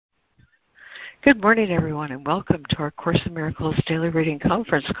Good morning, everyone, and welcome to our Course in Miracles Daily Reading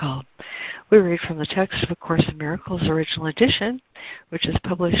Conference Call. We read from the text of A Course in Miracles Original Edition, which is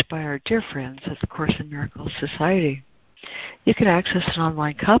published by our dear friends at the Course in Miracles Society. You can access an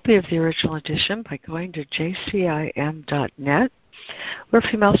online copy of the original edition by going to jcim.net, or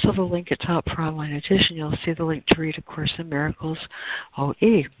if you mouse over the link at top for online edition, you'll see the link to read A Course in Miracles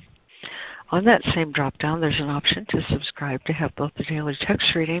OE. On that same drop-down, there's an option to subscribe to have both the daily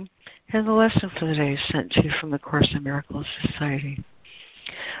text reading and the lesson for the day sent to you from the Course in Miracles Society.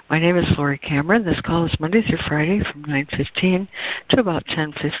 My name is Lori Cameron. This call is Monday through Friday from 9:15 to about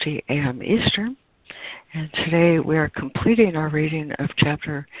 10:50 a.m. Eastern. And today we are completing our reading of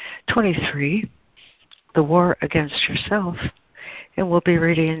Chapter 23, The War Against Yourself, and we'll be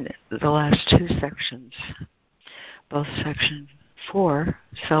reading the last two sections, both Section 4,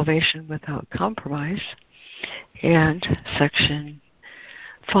 Salvation Without Compromise, and Section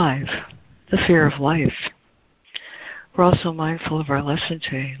 5, The Fear of Life. We're also mindful of our lesson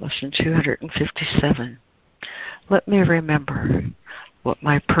today, Lesson 257. Let me remember what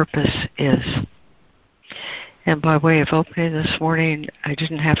my purpose is. And by way of opening this morning, I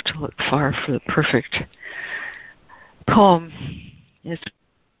didn't have to look far for the perfect poem. It's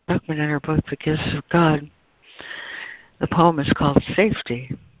Buckman in her book, The Gifts of God. The poem is called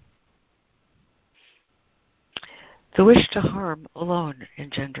Safety. The wish to harm alone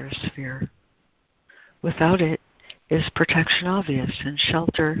engenders fear. Without it is protection obvious and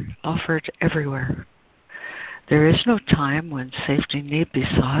shelter offered everywhere. There is no time when safety need be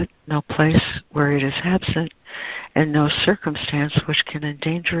sought, no place where it is absent, and no circumstance which can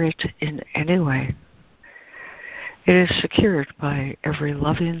endanger it in any way. It is secured by every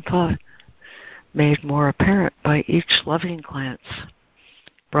loving thought, made more apparent by each loving glance,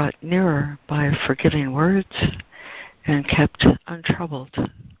 brought nearer by forgiving words, and kept untroubled,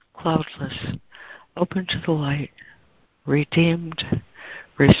 cloudless, open to the light, redeemed,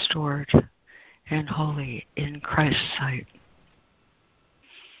 restored, and holy in Christ's sight.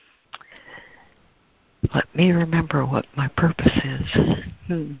 Let me remember what my purpose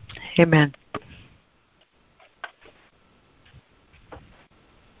is. Amen.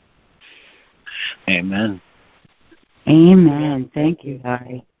 Amen. Amen. Thank you,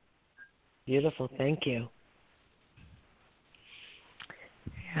 Harry. Beautiful. Thank you.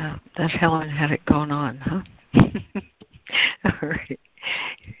 Yeah, that Helen had it going on, huh? All right.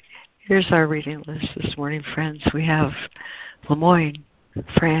 Here's our reading list this morning, friends. We have Lemoyne,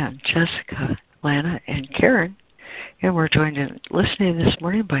 Fran, Jessica, Lana, and Karen. And we're joined in listening this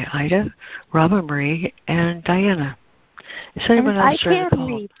morning by Ida, Robin Marie, and Diana. Is anyone else during the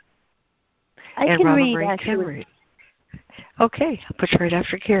call? I and can Robin read. Marie can read. Okay, I'll put you right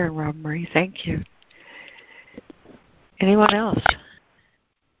after Karen, Robin Marie. Thank you. Anyone else?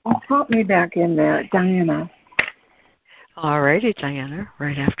 Pop me back in there, Diana. All righty, Diana,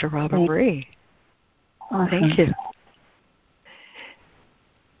 right after Robin Marie. Awesome. Thank you.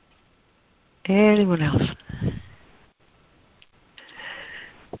 Anyone else?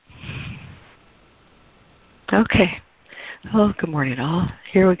 Okay. Oh, good morning, all.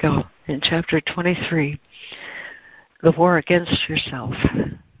 Here we go. In Chapter 23, The War Against Yourself,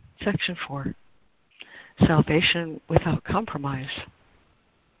 Section 4, Salvation Without Compromise.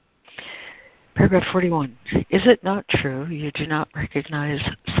 Paragraph 41. Is it not true you do not recognize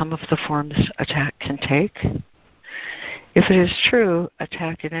some of the forms attack can take? If it is true,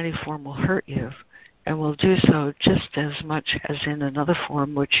 attack in any form will hurt you, and will do so just as much as in another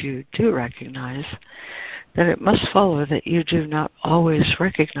form which you do recognize, then it must follow that you do not always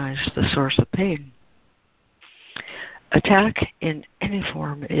recognize the source of pain. Attack in any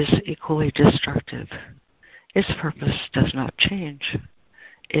form is equally destructive. Its purpose does not change.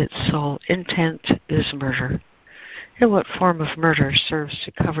 Its sole intent is murder. And what form of murder serves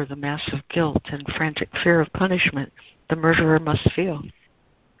to cover the massive guilt and frantic fear of punishment the murderer must feel?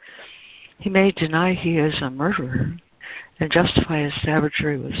 He may deny he is a murderer and justify his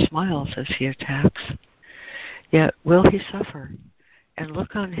savagery with smiles as he attacks. Yet will he suffer and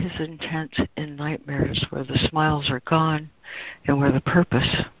look on his intent in nightmares where the smiles are gone and where the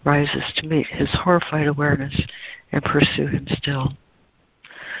purpose rises to meet his horrified awareness and pursue him still.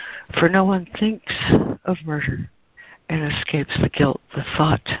 For no one thinks of murder and escapes the guilt the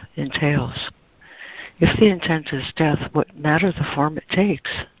thought entails. If the intent is death, what matter the form it takes?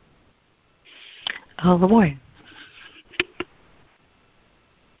 Lemoyne.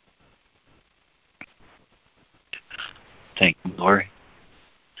 Thank you, Lori.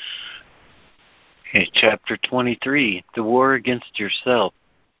 Okay, Chapter 23, The War Against Yourself,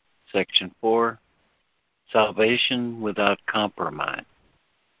 Section 4, Salvation Without Compromise.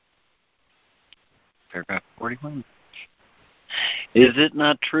 paragraph 41. Is it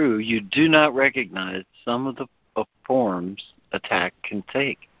not true you do not recognize some of the forms attack can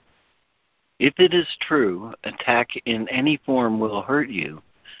take? If it is true, attack in any form will hurt you,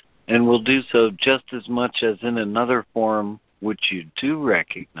 and will do so just as much as in another form which you do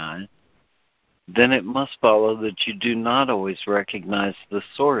recognize, then it must follow that you do not always recognize the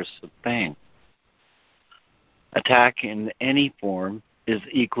source of pain. Attack in any form is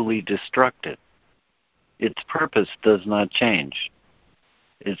equally destructive. Its purpose does not change.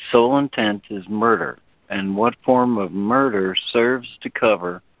 Its sole intent is murder, and what form of murder serves to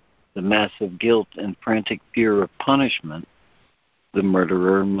cover the massive guilt and frantic fear of punishment the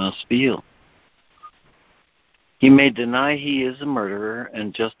murderer must feel. He may deny he is a murderer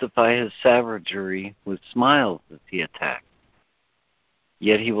and justify his savagery with smiles as he attacks.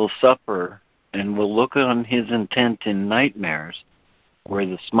 Yet he will suffer and will look on his intent in nightmares where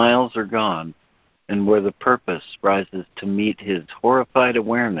the smiles are gone and where the purpose rises to meet his horrified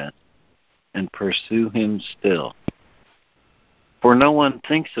awareness and pursue him still. For no one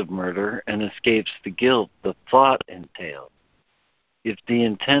thinks of murder and escapes the guilt the thought entails. If the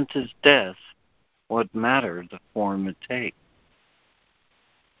intent is death, what matter the form it takes?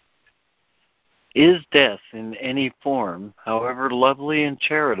 Is death in any form, however lovely and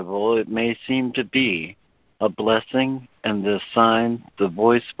charitable it may seem to be, a blessing and the sign the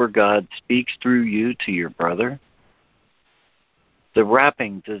voice for God speaks through you to your brother? The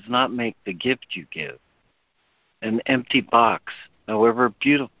wrapping does not make the gift you give. An empty box, however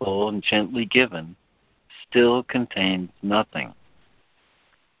beautiful and gently given, still contains nothing.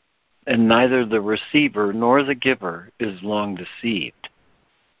 And neither the receiver nor the giver is long deceived.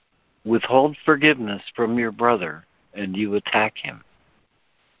 Withhold forgiveness from your brother, and you attack him.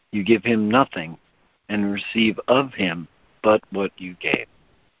 You give him nothing, and receive of him but what you gave.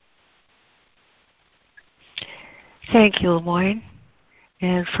 Thank you, Lemoyne.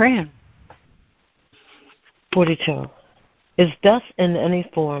 And Fran. 42. Is death in any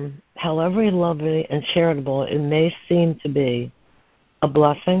form, however lovely and charitable it may seem to be, a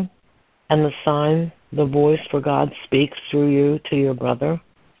blessing, and the sign the voice for God speaks through you to your brother?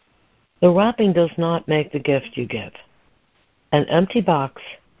 The wrapping does not make the gift you give. An empty box,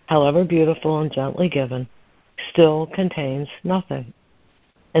 however beautiful and gently given, still contains nothing,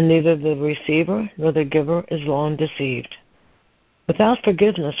 and neither the receiver nor the giver is long deceived. Without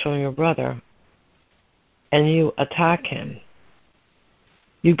forgiveness from your brother, and you attack him,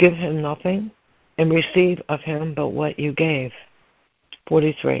 you give him nothing and receive of him but what you gave.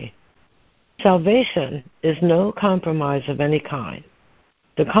 43. Salvation is no compromise of any kind.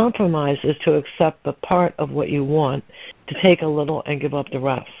 The compromise is to accept the part of what you want, to take a little and give up the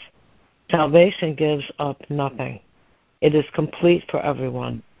rest. Salvation gives up nothing. It is complete for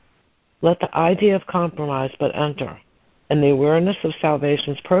everyone. Let the idea of compromise but enter, and the awareness of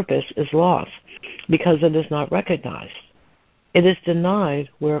salvation's purpose is lost because it is not recognized. It is denied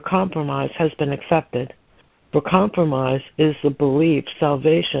where compromise has been accepted. For compromise is the belief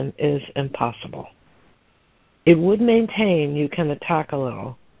salvation is impossible. It would maintain you can attack a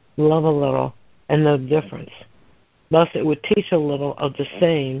little, love a little, and know the difference. Thus it would teach a little of the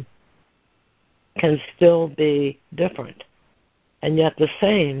same can still be different, and yet the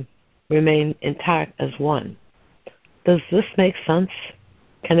same remain intact as one. Does this make sense?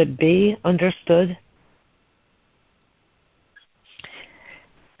 Can it be understood?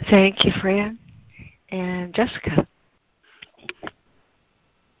 Thank you, Fran. And Jessica.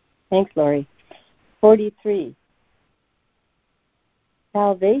 Thanks, Lori. 43.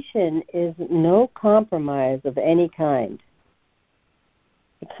 Salvation is no compromise of any kind.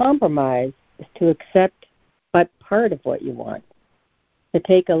 The compromise is to accept but part of what you want, to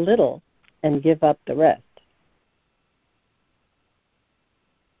take a little and give up the rest.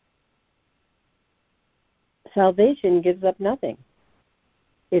 Salvation gives up nothing.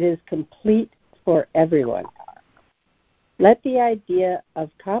 It is complete for everyone. Let the idea of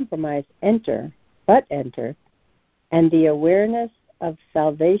compromise enter, and the awareness of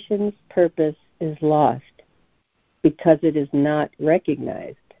salvation's purpose is lost because it is not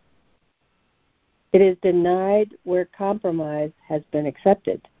recognized. It is denied where compromise has been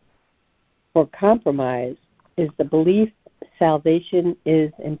accepted. For compromise is the belief salvation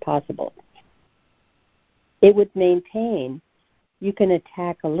is impossible. It would maintain you can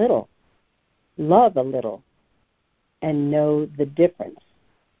attack a little, love a little, and know the difference.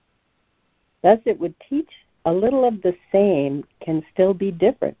 Thus it would teach a little of the same can still be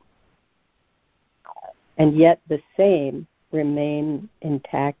different, and yet the same remain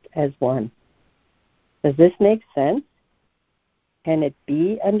intact as one. Does this make sense? Can it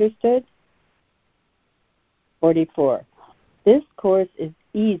be understood? 44. This course is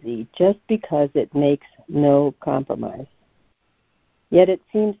easy just because it makes no compromise. Yet it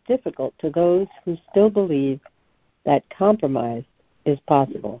seems difficult to those who still believe that compromise is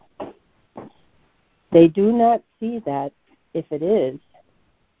possible. They do not see that if it is,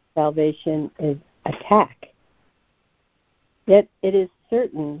 salvation is attack. Yet it is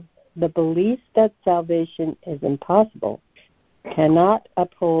certain the belief that salvation is impossible cannot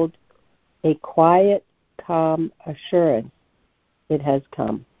uphold a quiet, calm assurance it has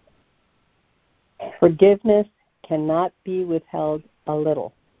come. Forgiveness cannot be withheld a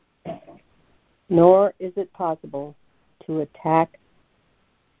little, nor is it possible to attack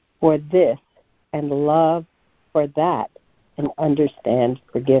for this and love for that and understand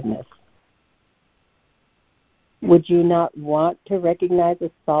forgiveness. Would you not want to recognize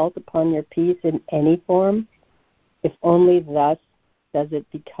assault upon your peace in any form, if only thus does it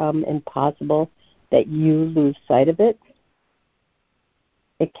become impossible that you lose sight of it?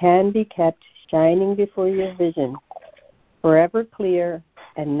 It can be kept shining before your vision, forever clear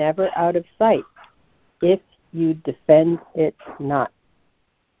and never out of sight, if you defend it not.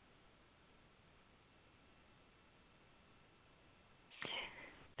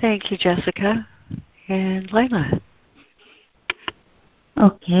 Thank you, Jessica. And Layla.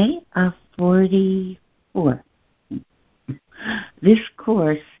 Okay, 44. This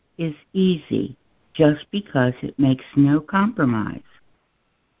course is easy just because it makes no compromise.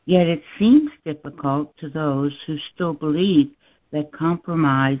 Yet it seems difficult to those who still believe that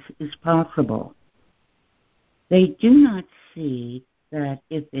compromise is possible. They do not see that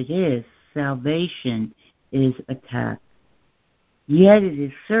if it is, salvation is attacked. Yet it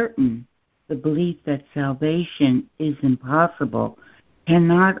is certain the belief that salvation is impossible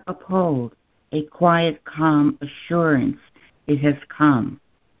cannot uphold a quiet, calm assurance it has come.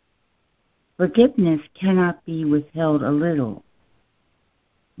 Forgiveness cannot be withheld a little,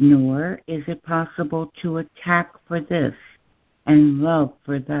 nor is it possible to attack for this and love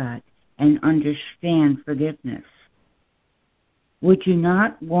for that and understand forgiveness. Would you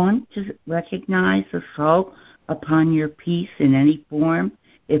not want to recognize assault upon your peace in any form,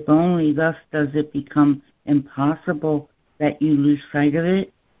 if only thus does it become impossible that you lose sight of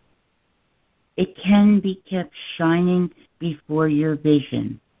it? It can be kept shining before your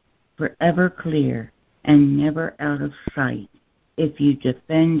vision, forever clear and never out of sight, if you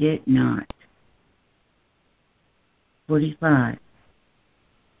defend it not. 45.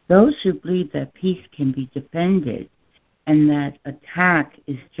 Those who believe that peace can be defended and that attack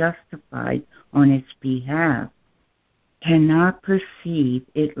is justified on its behalf cannot perceive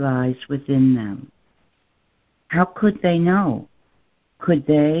it lies within them. How could they know? Could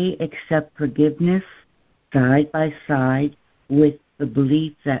they accept forgiveness side by side with the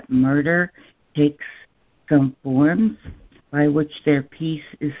belief that murder takes some forms by which their peace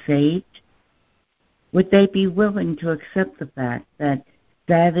is saved? Would they be willing to accept the fact that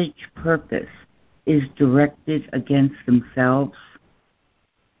savage purpose is directed against themselves?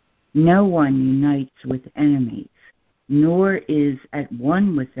 No one unites with enemies, nor is at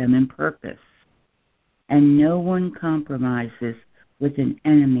one with them in purpose. And no one compromises with an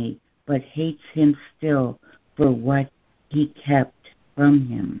enemy, but hates him still for what he kept from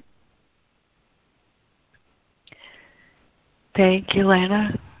him. Thank you,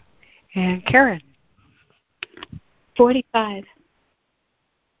 Lana. And Karen. 45.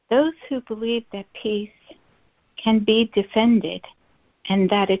 Those who believe that peace can be defended and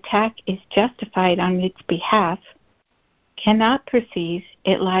that attack is justified on its behalf cannot perceive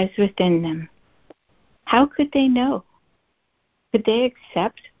it lies within them. How could they know? Could they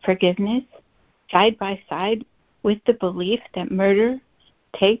accept forgiveness side by side with the belief that murder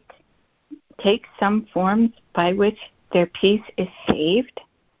takes some forms by which their peace is saved?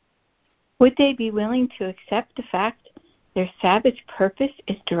 Would they be willing to accept the fact their savage purpose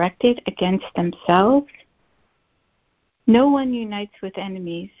is directed against themselves? No one unites with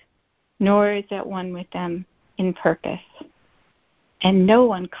enemies, nor is at one with them in purpose. And no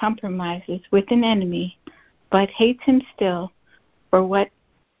one compromises with an enemy, but hates him still for what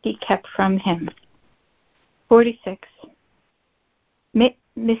he kept from him. 46.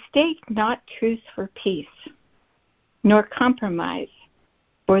 Mistake not truth for peace, nor compromise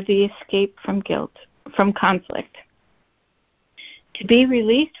for the escape from guilt, from conflict. To be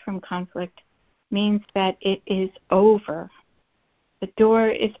released from conflict means that it is over. The door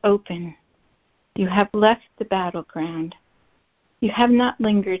is open. You have left the battleground. You have not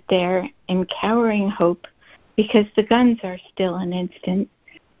lingered there in cowering hope because the guns are still an instant,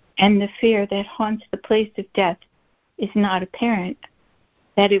 and the fear that haunts the place of death is not apparent,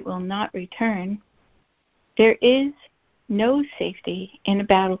 that it will not return. There is no safety in a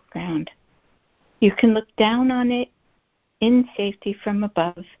battleground. You can look down on it in safety from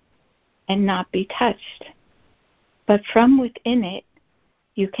above and not be touched. But from within it,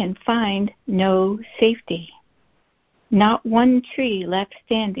 you can find no safety. Not one tree left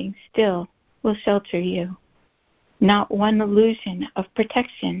standing still will shelter you. Not one illusion of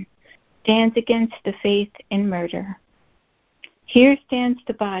protection stands against the faith in murder. Here stands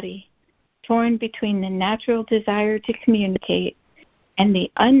the body, torn between the natural desire to communicate and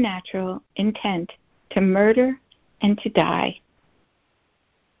the unnatural intent to murder and to die.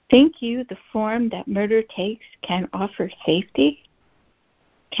 Think you the form that murder takes can offer safety?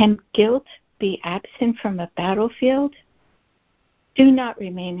 Can guilt be absent from a battlefield? Do not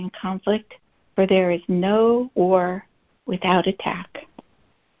remain in conflict, for there is no war without attack.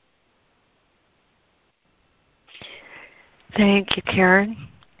 Thank you, Karen.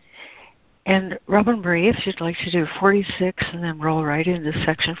 And Robin Marie, if you'd like to do 46 and then roll right into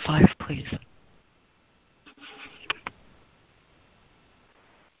section 5, please.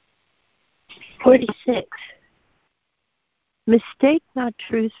 Mistake not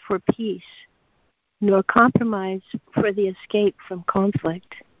truth for peace, nor compromise for the escape from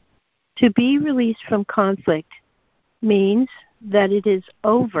conflict. To be released from conflict means that it is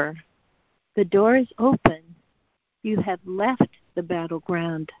over. The door is open. You have left the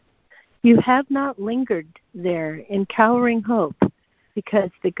battleground. You have not lingered there in cowering hope, because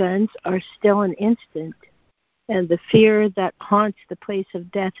the guns are still an instant, and the fear that haunts the place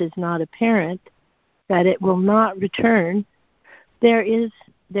of death is not apparent, that it will not return. There is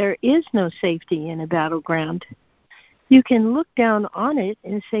no safety in a battleground. You can look down on it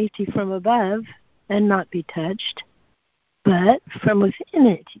in safety from above and not be touched, but from within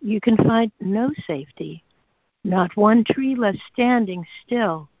it you can find no safety. Not one tree left standing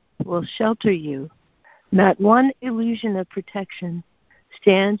still will shelter you. Not one illusion of protection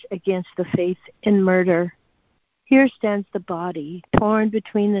stands against the faith in murder. Here stands the body, torn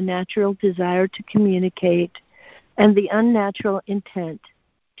between the natural desire to communicate and the unnatural intent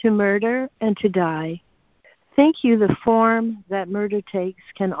to murder and to die. Think you the form that murder takes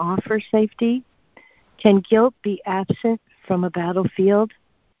can offer safety? Can guilt be absent from a battlefield?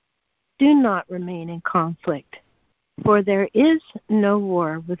 Do not remain in conflict, for there is no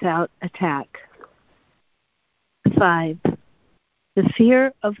war without attack. 5. The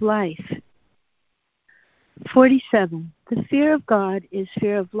fear of life. 47. The fear of God is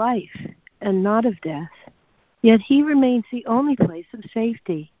fear of life and not of death, yet he remains the only place of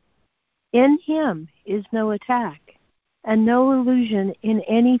safety. In him is no attack, and no illusion in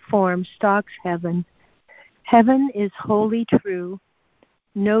any form stalks heaven. Heaven is wholly true,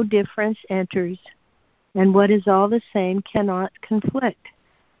 no difference enters, and what is all the same cannot conflict.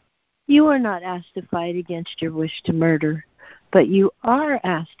 You are not asked to fight against your wish to murder, but you are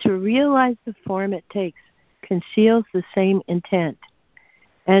asked to realize the form it takes conceals the same intent,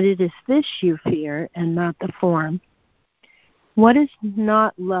 and it is this you fear and not the form. What is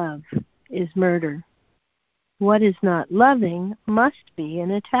not love is murder. What is not loving must be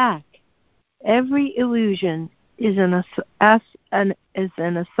an attack. Every illusion is an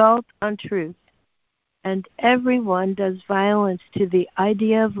assault on truth, and everyone does violence to the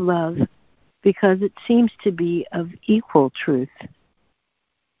idea of love because it seems to be of equal truth.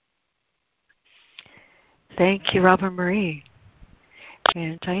 Thank you, Robin Marie.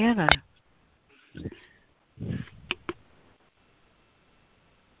 And Diana.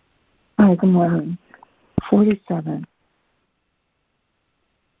 Hi, good morning. 47.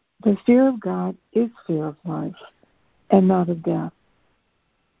 The fear of God is fear of life and not of death.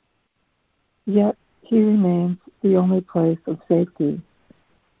 Yet he remains the only place of safety.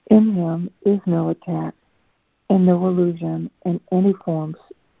 In him is no attack, and no illusion in any form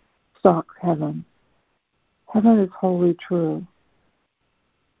stalks heaven. Heaven is wholly true.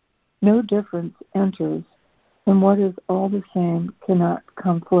 No difference enters, and what is all the same cannot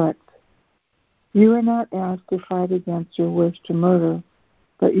conflict. You are not asked to fight against your wish to murder,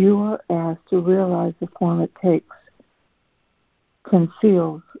 but you are asked to realize the form it takes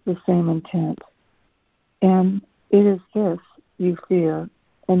conceals the same intent. And it is this you fear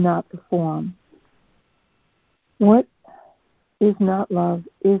and not the form. What is not love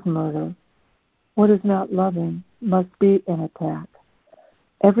is murder. What is not loving must be an attack.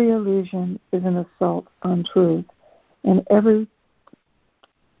 Every illusion is an assault on truth, and every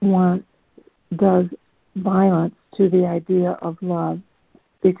one does violence to the idea of love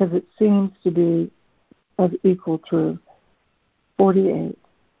because it seems to be of equal truth. 48.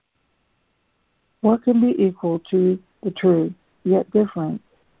 What can be equal to the truth, yet different?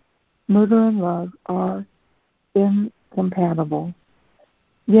 Murder and love are incompatible.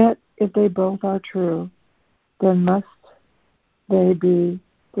 Yet, if they both are true, then must they be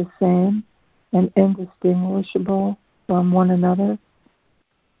the same and indistinguishable from one another?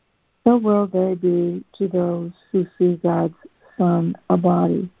 So will they be to those who see God's Son a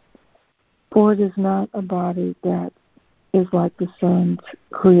body. For it is not a body that is like the Son's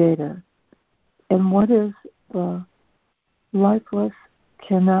creator. And what is the lifeless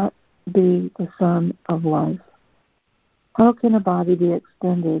cannot be the Son of life. How can a body be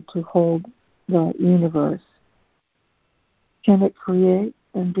extended to hold the universe? Can it create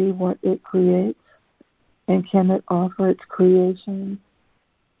and be what it creates? And can it offer its creation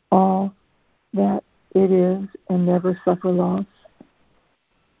all that it is and never suffer loss?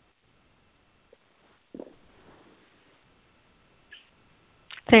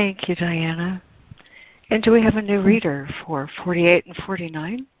 Thank you, Diana. And do we have a new reader for 48 and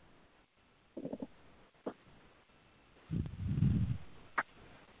 49?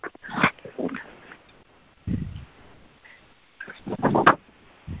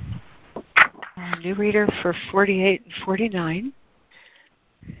 A new reader for 48 and 49.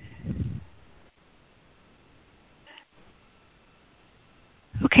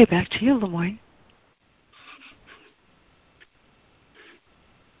 Okay, back to you, Lemoyne.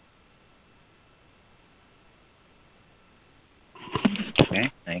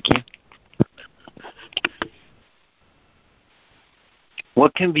 Okay, thank you.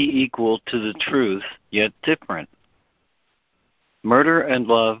 What can be equal to the truth, yet different? Murder and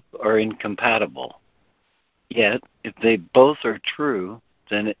love are incompatible. Yet, if they both are true,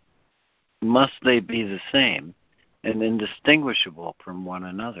 then must they be the same and indistinguishable from one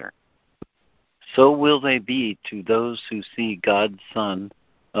another. So will they be to those who see God's Son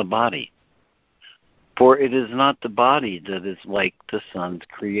a body. For it is not the body that is like the Son's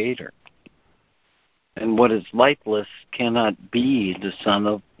creator. And what is lifeless cannot be the Son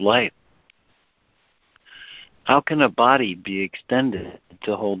of life. How can a body be extended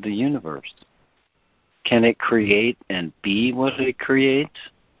to hold the universe? Can it create and be what it creates?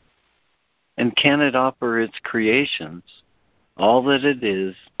 And can it offer its creations, all that it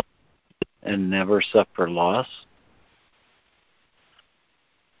is, and never suffer loss?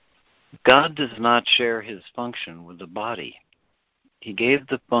 God does not share his function with the body. He gave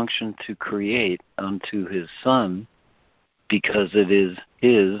the function to create unto his Son because it is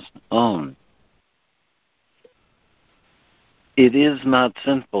his own. It is not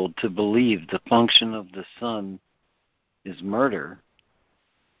sinful to believe the function of the Son is murder,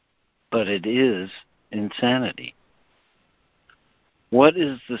 but it is insanity. What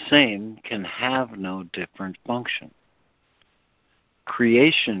is the same can have no different function.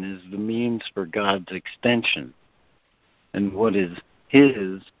 Creation is the means for God's extension, and what is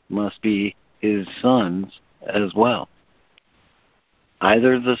his must be his Son's as well.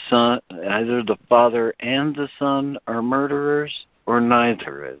 Either the Father and the Son are murderers, or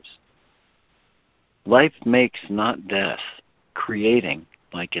neither is. Life makes not death, creating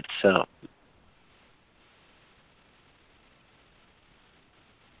like itself.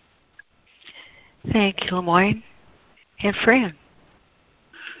 Thank you, Lemoyne. And Fran.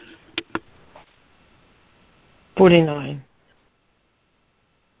 49.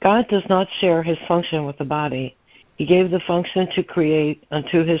 God does not share his function with the body. He gave the function to create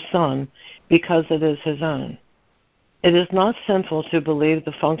unto his Son because it is his own. It is not sinful to believe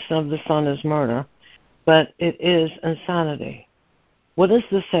the function of the Son is murder, but it is insanity. What is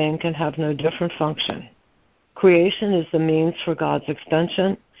the same can have no different function. Creation is the means for God's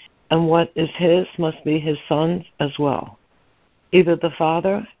extension, and what is his must be his Son's as well. Either the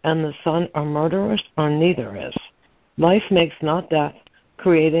Father and the Son are murderers, or neither is. Life makes not death,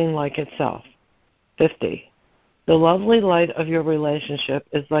 creating like itself. 50. The lovely light of your relationship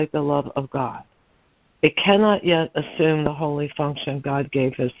is like the love of God. It cannot yet assume the holy function God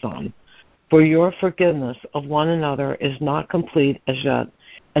gave his Son, for your forgiveness of one another is not complete as yet,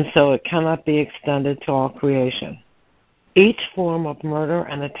 and so it cannot be extended to all creation. Each form of murder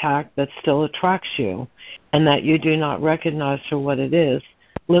and attack that still attracts you, and that you do not recognize for what it is,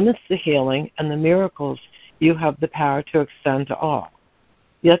 limits the healing and the miracles you have the power to extend to all.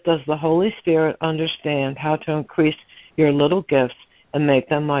 Yet does the Holy Spirit understand how to increase your little gifts and make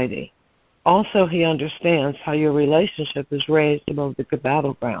them mighty. Also, he understands how your relationship is raised above the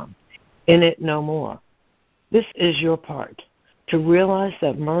battleground. In it no more. This is your part, to realize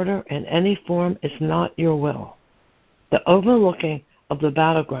that murder in any form is not your will. The overlooking of the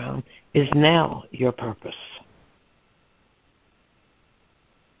battleground is now your purpose.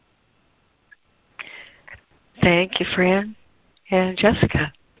 Thank you, Fran. And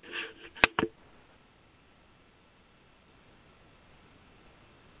Jessica.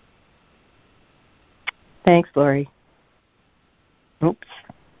 Thanks, Lori. Oops.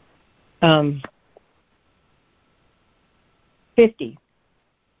 50.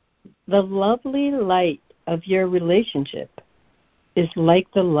 The lovely light of your relationship is like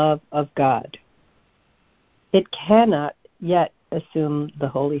the love of God. It cannot yet assume the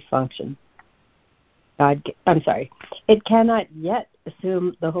holy function. It cannot yet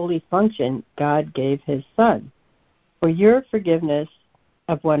assume the holy function God gave his Son, for your forgiveness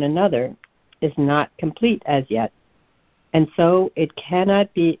of one another is not complete as yet, and so it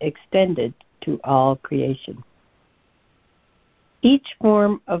cannot be extended to all creation. Each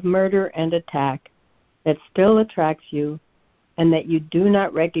form of murder and attack that still attracts you and that you do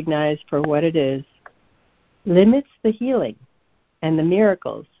not recognize for what it is limits the healing and the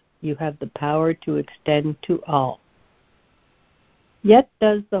miracles you have the power to extend to all. Yet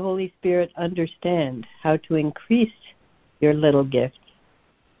does the Holy Spirit understand how to increase your little gifts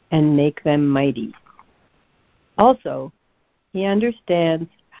and make them mighty. Also, he understands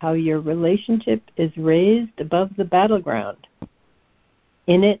how your relationship is raised above the battleground.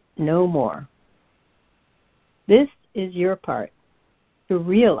 In it no more. This is your part, to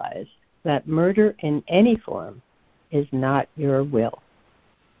realize that murder in any form is not your will.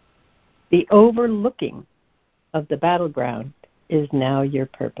 The overlooking of the battleground is now your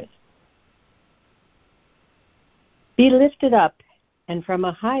purpose. Be lifted up, and from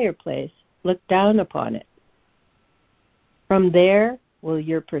a higher place look down upon it. From there will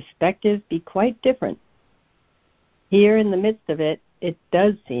your perspective be quite different. Here in the midst of it, it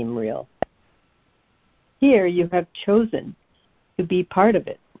does seem real. Here you have chosen to be part of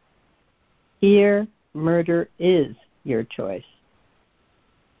it. Here, murder is your choice.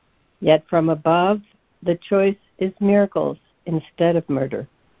 Yet from above, the choice is miracles instead of murder.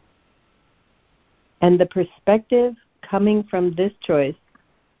 And the perspective coming from this choice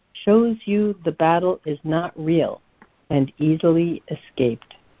shows you the battle is not real and easily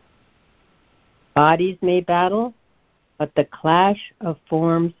escaped. Bodies may battle, but the clash of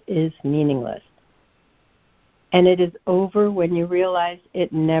forms is meaningless. And it is over when you realize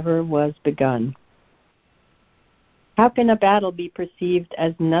it never was begun. How can a battle be perceived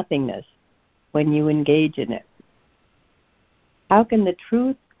as nothingness when you engage in it? How can the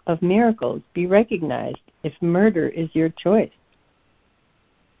truth of miracles be recognized if murder is your choice?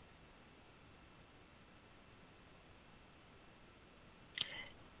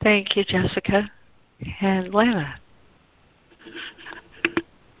 Thank you, Jessica. And Lana.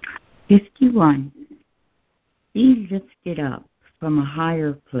 51. Be lifted up from a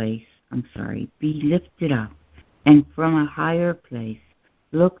higher place. Be lifted up, and from a higher place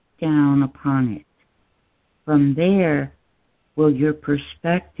look down upon it. From there will your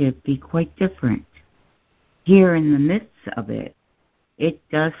perspective be quite different. Here in the midst of it, it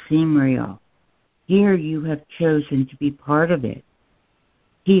does seem real. Here you have chosen to be part of it.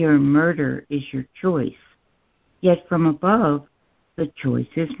 Here murder is your choice. Yet from above, the choice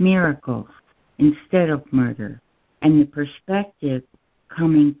is miracles instead of murder. And the perspective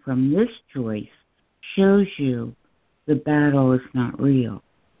coming from this choice shows you the battle is not real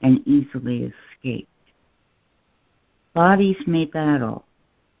and easily escaped. Bodies may battle,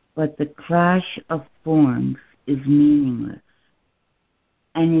 but the clash of forms is meaningless.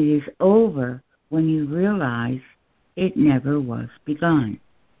 And it is over when you realize it never was begun.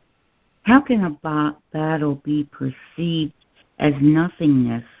 How can a battle be perceived as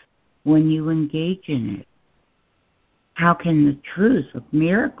nothingness when you engage in it? How can the truth of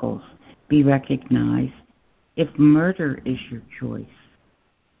miracles be recognized if murder is your choice?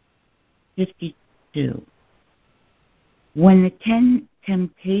 52. When the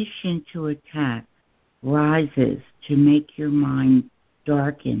temptation to attack rises to make your mind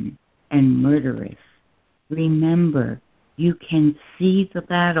darken and murderous, remember you can see the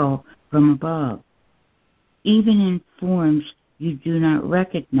battle from above. Even in forms you do not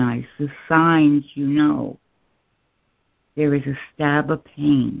recognize, the signs you know. There is a stab of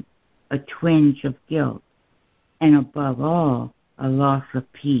pain, a twinge of guilt, and above all, a loss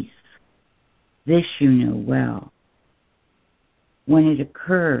of peace. This you know well. When it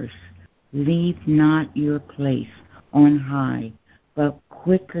occurs, leave not your place on high, but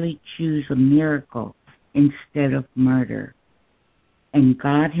quickly choose a miracle instead of murder. And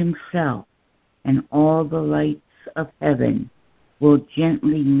God himself and all the lights of heaven will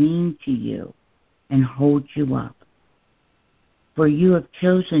gently lean to you and hold you up. For you have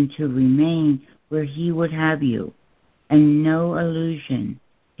chosen to remain where he would have you, and no illusion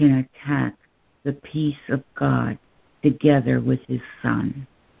can attack the peace of God together with his Son.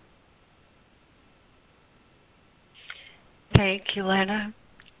 Thank you, Lana.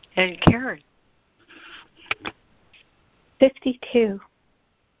 And Karen. 52.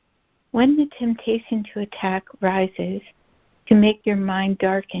 When the temptation to attack rises to make your mind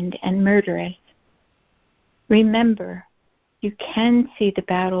darkened and murderous, remember you can see the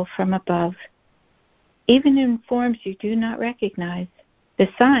battle from above, even in forms you do not recognize. The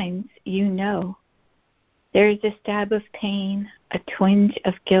signs you know. There is a stab of pain, a twinge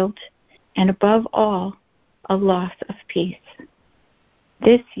of guilt, and above all, a loss of peace.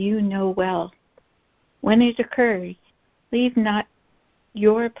 This you know well. When it occurs, leave not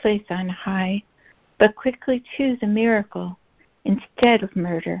your place on high, but quickly choose a miracle instead of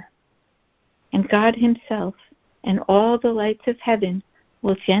murder. And God himself and all the lights of heaven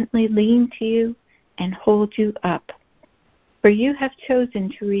will gently lean to you and hold you up. For you have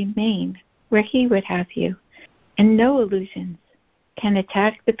chosen to remain where he would have you, and no illusions can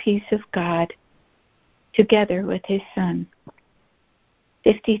attack the peace of God together with his Son.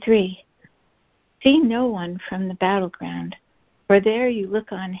 53. See no one from the battleground, for there you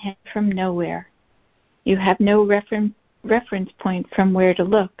look on him from nowhere. You have no reference point from where to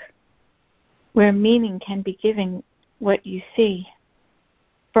look, where meaning can be given what you see.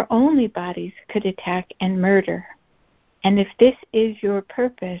 For only bodies could attack and murder. And if this is your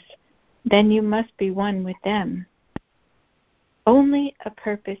purpose, then you must be one with them. Only a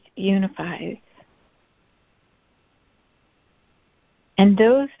purpose unifies. And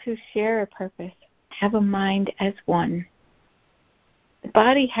those who share a purpose have a mind as one. The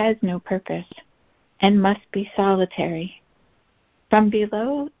body has no purpose and must be solitary. From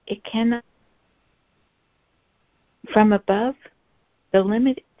below, it cannot. From above, the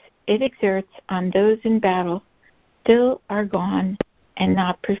limits it exerts on those in battle still are gone and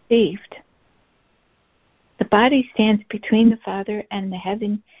not perceived. The body stands between the Father and the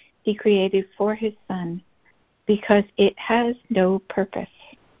heaven he created for his Son, because it has no purpose.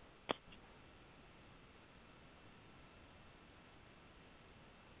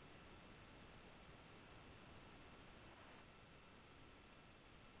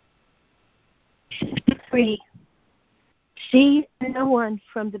 Three. See no one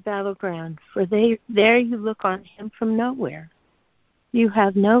from the battleground, for there you look on him from nowhere. You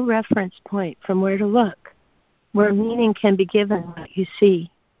have no reference point from where to look, where meaning can be given what you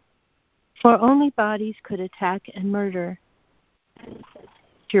see. For only bodies could attack and murder. And if that's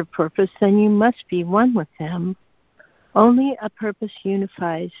your purpose, then you must be one with them. Only a purpose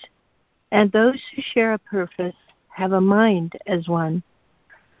unifies, and those who share a purpose have a mind as one.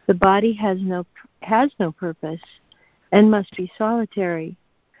 The body has no purpose and must be solitary.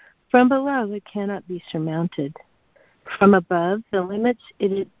 From below, it cannot be surmounted. From above, the limits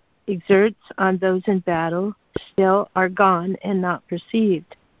it exerts on those in battle still are gone and not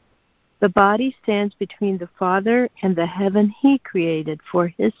perceived. The body stands between the Father and the heaven he created for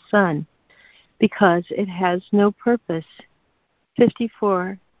his Son, because it has no purpose.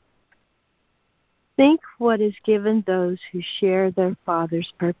 54. Think what is given those who share their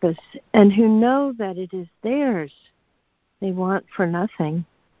Father's purpose and who know that it is theirs. They want for nothing.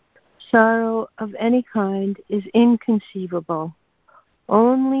 Sorrow of any kind is inconceivable.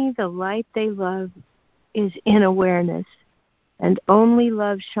 Only the light they love is in awareness, and only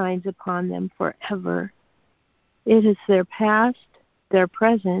love shines upon them forever. It is their past, their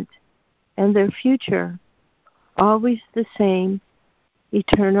present, and their future, always the same,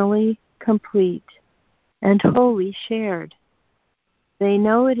 eternally complete, and wholly shared. They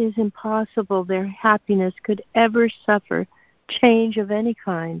know it is impossible their happiness could ever suffer change of any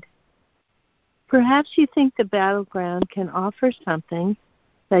kind. Perhaps you think the battleground can offer something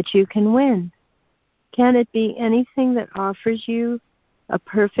that you can win. Can it be anything that offers you a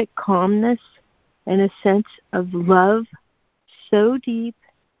perfect calmness and a sense of love so deep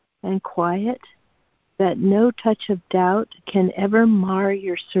and quiet that no touch of doubt can ever mar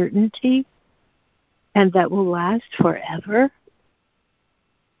your certainty, and that will last forever?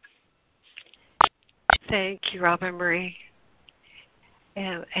 Thank you, Robin Marie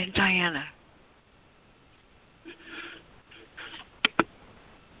and Diana.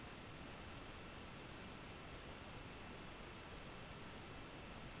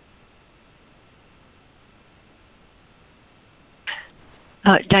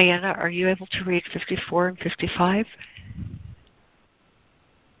 Diana, are you able to read 54 and 55?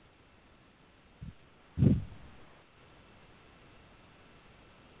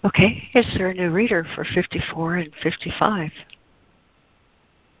 Okay, is there a new reader for 54 and 55?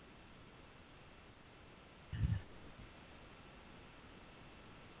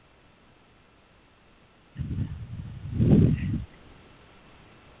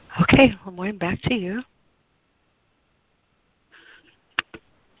 Okay, I'm going back to you.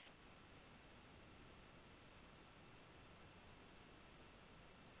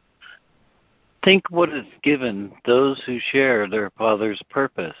 Think what is given those who share their Father's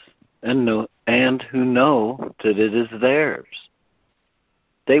purpose and who know that it is theirs.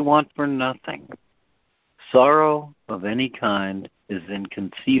 They want for nothing. Sorrow of any kind is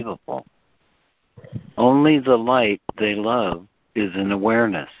inconceivable. Only the light they love is in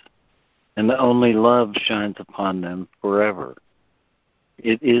awareness, and the only love shines upon them forever.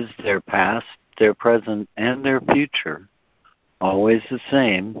 It is their past, their present, and their future, always the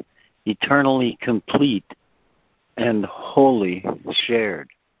same, eternally complete and wholly shared.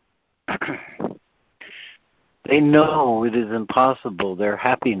 They know it is impossible their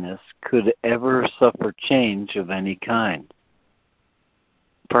happiness could ever suffer change of any kind.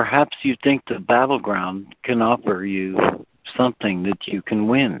 Perhaps you think the battleground can offer you something that you can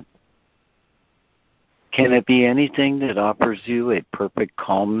win. Can it be anything that offers you a perfect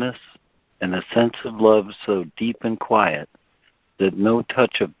calmness and a sense of love so deep and quiet that no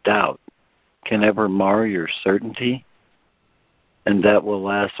touch of doubt can ever mar your certainty, and that will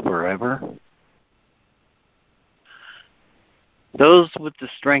last forever? Those with the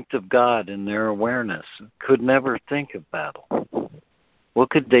strength of God in their awareness could never think of battle. What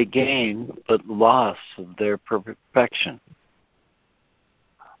could they gain but loss of their perfection?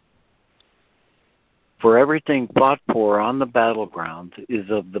 For everything fought for on the battleground is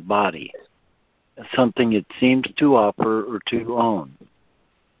of the body, something it seems to offer or to own.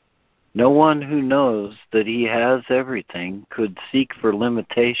 No one who knows that he has everything could seek for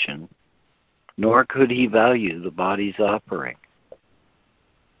limitation, nor could he value the body's offering.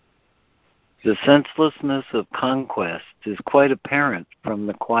 The senselessness of conquest is quite apparent from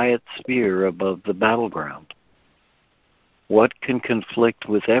the quiet sphere above the battleground. What can conflict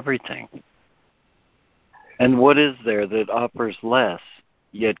with everything? And what is there that offers less,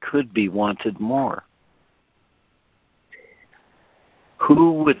 yet could be wanted more?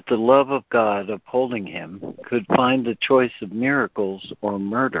 Who, with the love of God upholding him, could find the choice of miracles or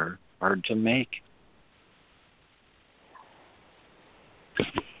murder hard to make?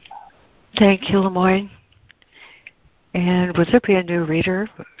 Thank you, Lemoyne. And would there be a new reader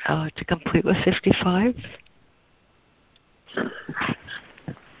to complete with 55?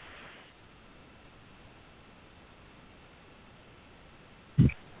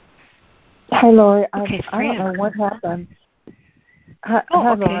 Hi, Lori. Okay, I don't know what happened. Hi,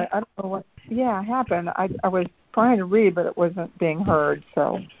 okay. Lori. I don't know what happened. I was trying to read, but it wasn't being heard.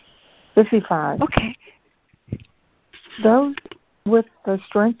 So, 55. Okay. Those with the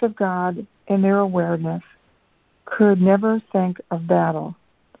strength of God in their awareness could never think of battle.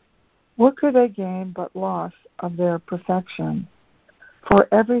 What could they gain but loss of their perfection? For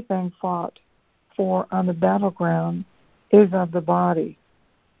everything fought for on the battleground is of the body,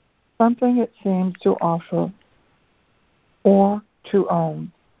 something it seems to offer or to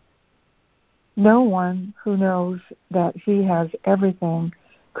own. No one who knows that he has everything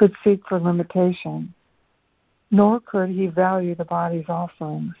could seek for limitation, nor could he value the body's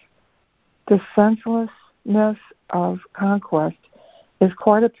offerings. The senselessness of conquest is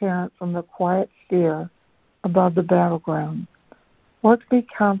quite apparent from the quiet sphere above the battleground. What could be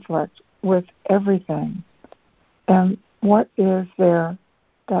conflict with everything? And what is there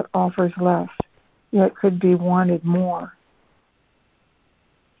that offers less, yet could be wanted more?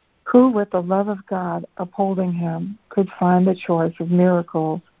 Who, with the love of God upholding him, could find the choice of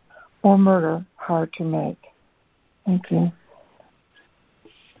miracles or murder hard to make? Thank you.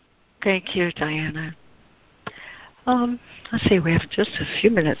 Thank you, Diana. Let's see, we have just a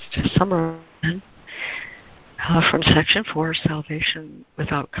few minutes to summarize from Section 4, Salvation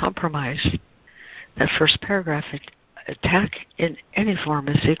Without Compromise. That first paragraph, attack in any form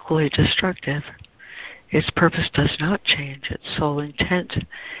is equally destructive. Its purpose does not change. Its sole intent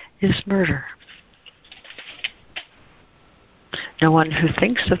is murder. No one who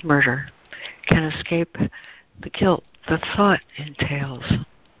thinks of murder can escape the guilt the thought entails.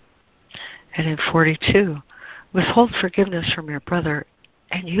 And in 42, withhold forgiveness from your brother,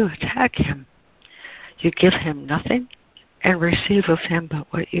 and you attack him. You give him nothing and receive of him but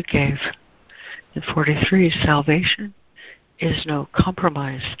what you gave. In 43, salvation is no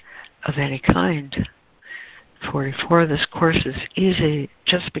compromise of any kind. 44, this course is easy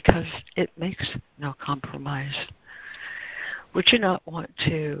just because it makes no compromise. Would you not want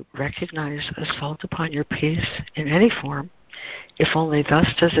to recognize assault upon your peace in any form, if only thus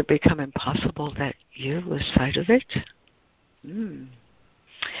does it become impossible that you lose sight of it?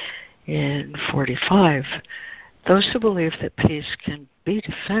 In 45, those who believe that peace can be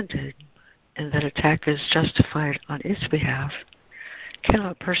defended and that attack is justified on its behalf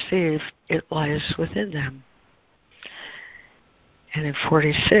cannot perceive it lies within them. And in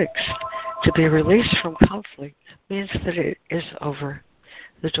 46, To be released from conflict means that it is over.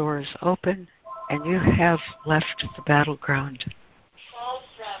 The door is open, and you have left the battleground.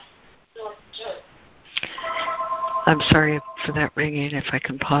 I'm sorry for that ringing. If I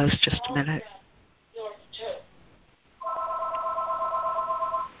can pause just a minute.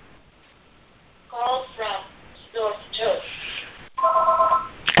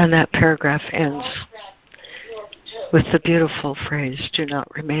 And that paragraph ends with the beautiful phrase, do not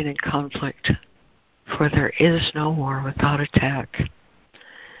remain in conflict, for there is no war without attack.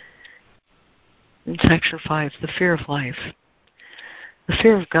 In section 5, the fear of life. The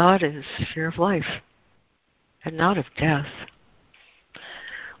fear of God is fear of life, and not of death.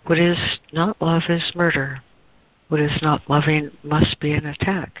 What is not love is murder. What is not loving must be an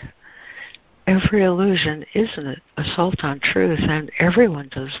attack. Every illusion is an assault on truth, and everyone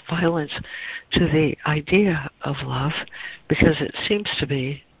does violence to the idea of love because it seems to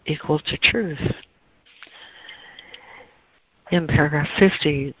be equal to truth. In paragraph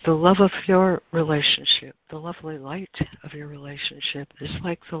 50, the love of your relationship, the lovely light of your relationship is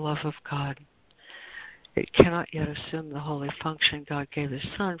like the love of God. It cannot yet assume the holy function God gave His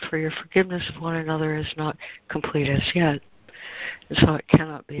Son, for your forgiveness of one another is not complete as yet, and so it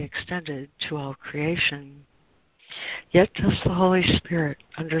cannot be extended to all creation. Yet does the Holy Spirit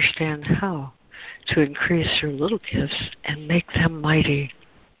understand how to increase your little gifts and make them mighty.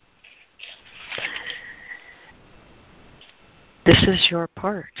 This is your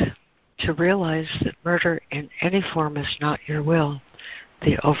part, to realize that murder in any form is not your will.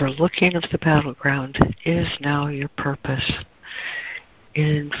 The overlooking of the battleground is now your purpose.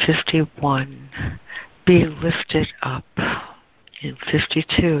 In 51, be lifted up. In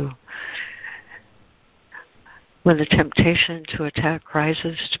 52, when the temptation to attack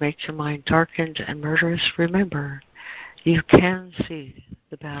rises to make your mind darkened and murderous, remember, you can see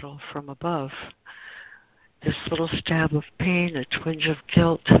the battle from above. This little stab of pain, a twinge of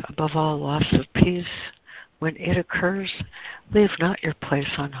guilt, above all loss of peace, when it occurs, leave not your place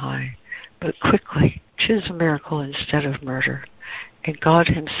on high, but quickly choose a miracle instead of murder, and God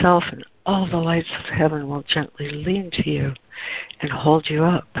Himself and all the lights of heaven will gently lean to you and hold you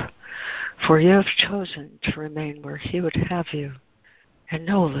up, for you have chosen to remain where He would have you, and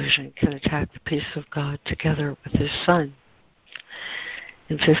no illusion can attack the peace of God together with His Son.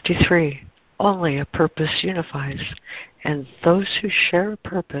 In 53, only a purpose unifies, and those who share a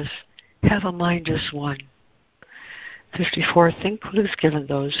purpose have a mind as one. 54, think what is given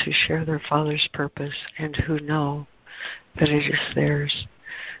those who share their Father's purpose and who know that it is theirs.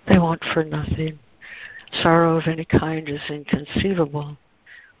 They want for nothing. Sorrow of any kind is inconceivable.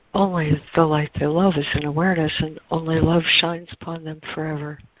 Only the light they love is in awareness, and only love shines upon them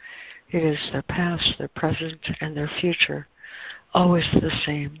forever. It is their past, their present, and their future, always the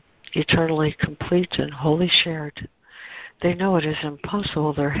same, eternally complete and wholly shared. They know it is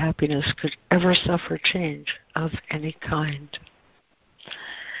impossible their happiness could ever suffer change of any kind.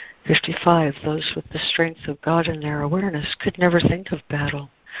 55. Those with the strength of God in their awareness could never think of battle.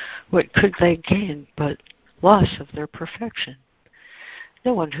 What could they gain but loss of their perfection?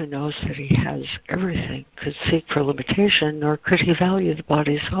 No one who knows that he has everything could seek for limitation, nor could he value the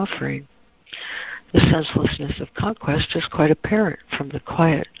body's offering. The senselessness of conquest is quite apparent from the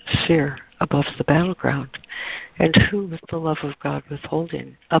quiet sphere above the battleground, and who, with the love of God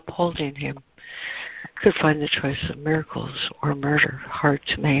upholding him, could find the choice of miracles or murder hard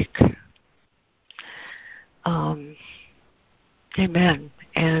to make. Amen.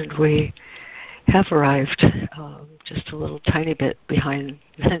 And we have arrived just a little tiny bit behind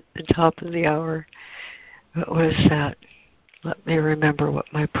the top of the hour. What is that? Let me remember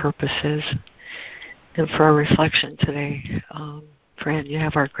what my purpose is. And for our reflection today, Fran, you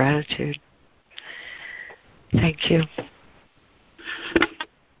have our gratitude. Thank you.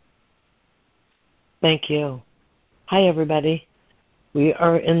 Thank you. Hi, everybody. We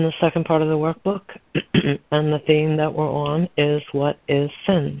are in the second part of the workbook, and the theme that we're on is what is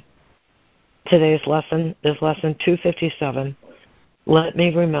sin? Today's lesson is lesson 257. Let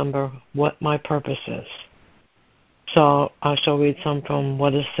me remember what my purpose is. So I shall read some from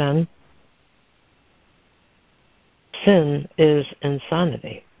What is Sin? Sin is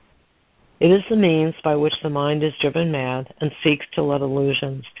insanity. It is the means by which the mind is driven mad and seeks to let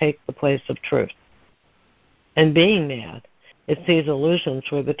illusions take the place of truth. And being mad, it sees illusions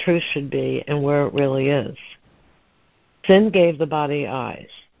where the truth should be and where it really is. Sin gave the body eyes.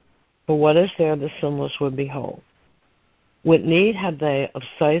 For what is there the sinless would behold? What need had they of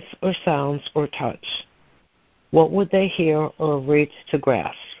sights or sounds or touch? What would they hear or reach to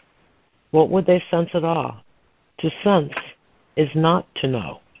grasp? What would they sense at all? To sense is not to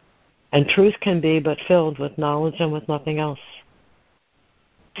know. and truth can be but filled with knowledge and with nothing else.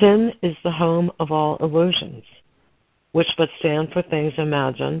 Sin is the home of all illusions, which but stand for things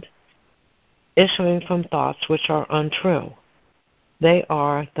imagined, issuing from thoughts which are untrue. They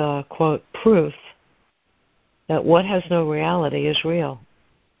are the, quote, proof that what has no reality is real.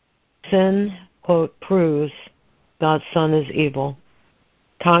 Sin, quote, proves God's Son is evil.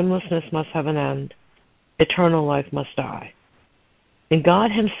 Timelessness must have an end. Eternal life must die. And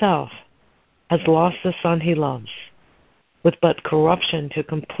God himself has lost the Son he loves, with but corruption to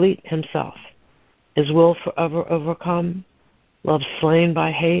complete himself, his will forever overcome, love slain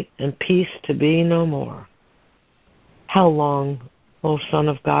by hate, and peace to be no more. How long, O Son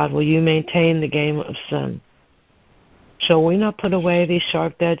of God, will you maintain the game of sin? Shall we not put away these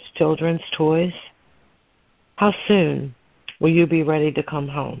sharp-edged children's toys? How soon will you be ready to come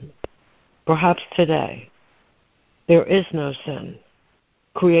home? Perhaps today. There is no sin.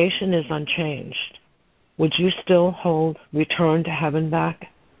 Creation is unchanged. Would you still hold return to heaven back?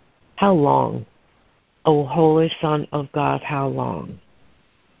 How long, O Holy Son of God, how long?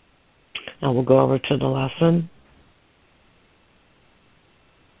 Now we'll go over to the lesson.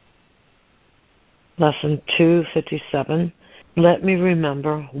 Lesson 257. Let me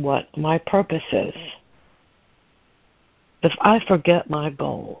remember what my purpose is. If I forget my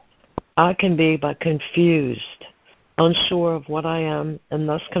goal, I can be but confused, unsure of what I am, and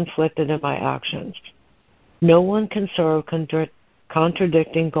thus conflicted in my actions. No one can serve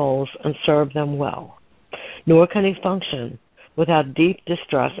contradicting goals and serve them well, nor can he function without deep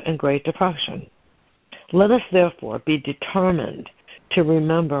distress and great depression. Let us therefore be determined to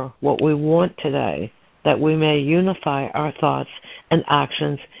remember what we want today, that we may unify our thoughts and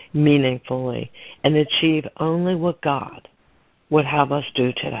actions meaningfully and achieve only what God would have us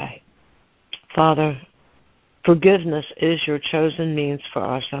do today. Father, forgiveness is your chosen means for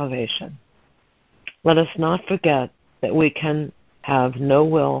our salvation. Let us not forget that we can have no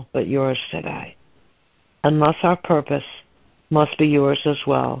will but yours today, unless our purpose must be yours as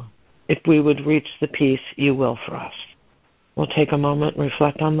well, if we would reach the peace you will for us. We'll take a moment and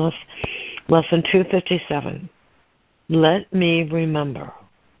reflect on this. Lesson 257. Let me remember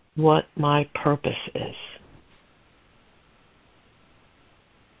what my purpose is.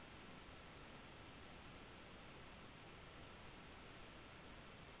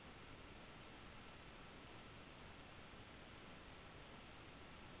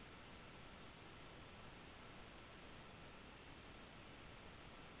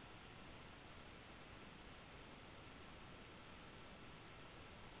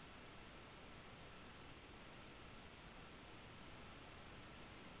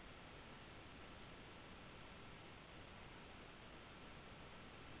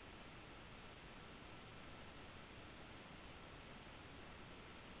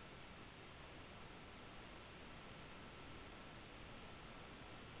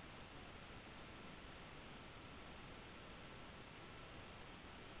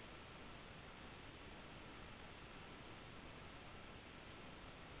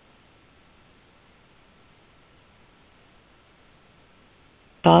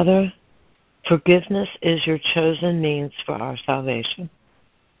 Father, forgiveness is your chosen means for our salvation.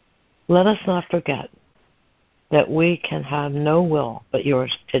 Let us not forget that we can have no will but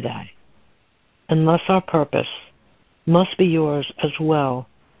yours today, unless our purpose must be yours as well,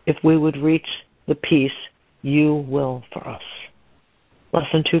 if we would reach the peace you will for us.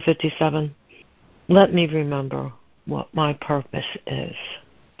 Lesson 257. Let me remember what my purpose is.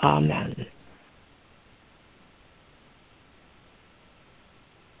 Amen.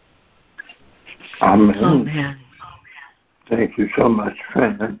 Amen. Amen. Thank you so much,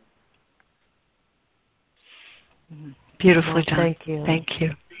 Fran. Beautifully done. Thank you. Thank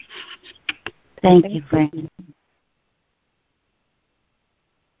you. Thank you, Fran.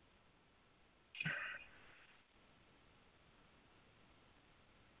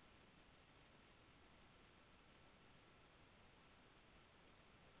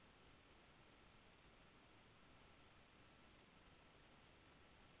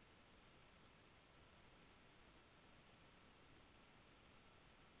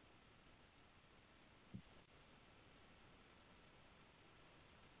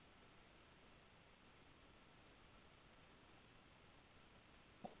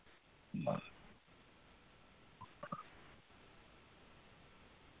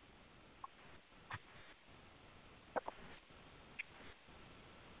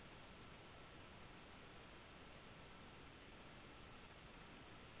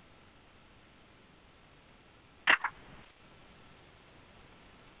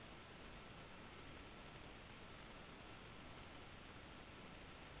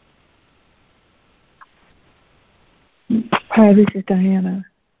 Hi, this is Diana.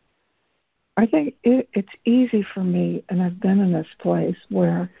 I think it's easy for me, and I've been in this place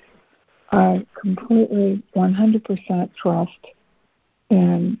where I completely 100% trust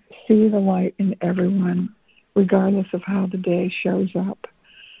and see the light in everyone, regardless of how the day shows up,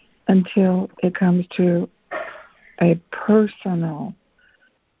 until it comes to a personal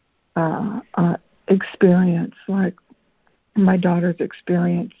experience, like my daughter's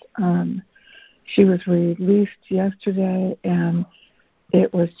experience. She was released yesterday, and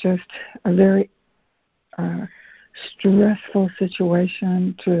it was just a very stressful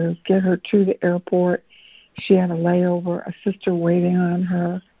situation to get her to the airport. She had a layover, a sister waiting on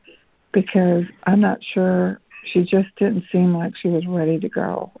her, because I'm not sure, she just didn't seem like she was ready to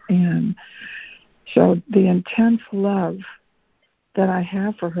go. And so the intense love that I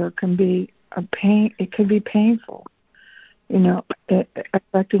have for her can be a pain. It could be painful,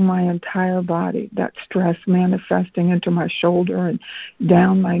 affecting my entire body, that stress manifesting into my shoulder and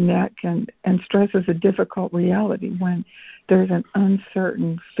down my neck. And stress is a difficult reality when there's an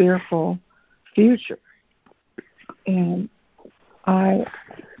uncertain, fearful future. And I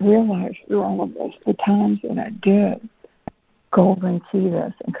realized through all of this, the times that I did go over and see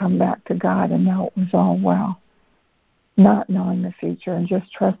this and come back to God and know it was all well, not knowing the future and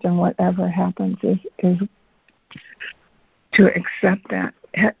just trusting whatever happens is to accept that.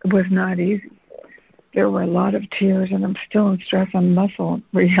 It was not easy. There were a lot of tears, and I'm still in stress on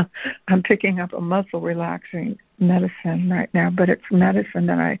I'm picking up a muscle relaxing medicine right now, but it's medicine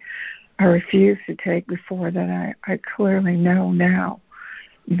that I refused to take before, that I clearly know now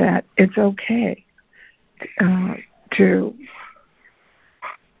that it's okay to,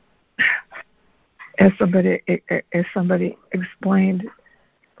 as somebody explained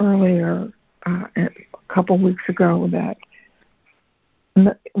earlier a couple weeks ago, that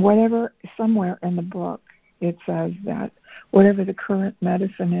whatever, somewhere in the book, it says that whatever the current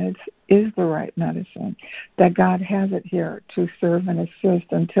medicine is the right medicine, that God has it here to serve and assist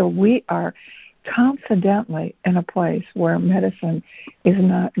until we are confidently in a place where medicine is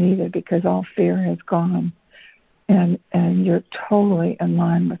not needed, because all fear has gone and you're totally in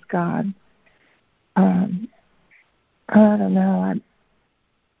line with God. I don't know.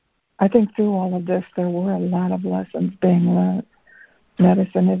 I think through all of this, there were a lot of lessons being learned.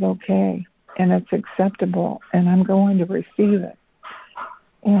 Medicine is okay, and it's acceptable, and I'm going to receive it.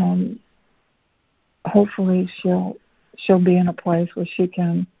 And hopefully she'll be in a place where she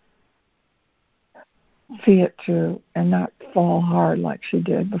can see it too and not fall hard like she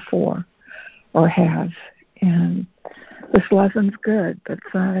did before or has. And this lesson's good, but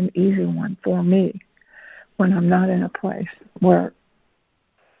it's not an easy one for me when I'm not in a place where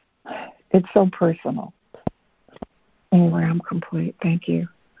it's so personal. Anyway, I'm complete. Thank you.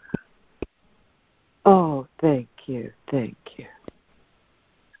 Oh, thank you. Thank you.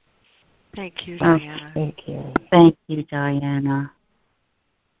 Thank you, Diana. Thank you. Thank you, Diana.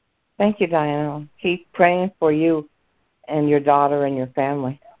 Thank you, Diana. Keep praying for you and your daughter and your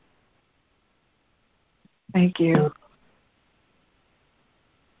family. Thank you.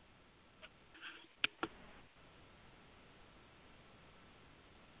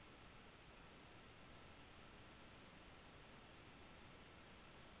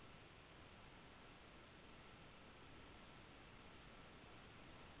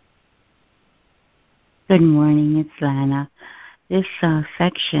 Good morning, it's Lana. This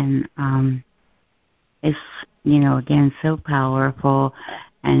section is, again, so powerful,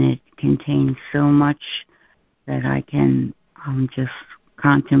 and it contains so much that I can just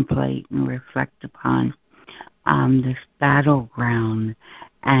contemplate and reflect upon this battleground,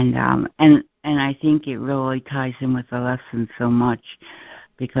 and I think it really ties in with the lesson so much,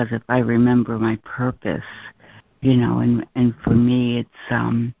 because if I remember my purpose, and for me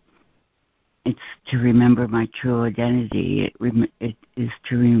it's to remember my true identity. It is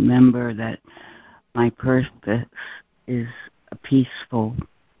to remember that my purpose is a peaceful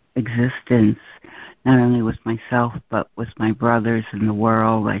existence, not only with myself, but with my brothers and the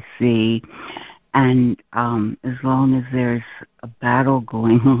world I see. And as long as there's a battle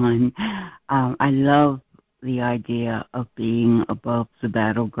going on, I love the idea of being above the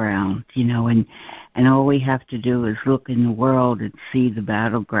battleground, and all we have to do is look in the world and see the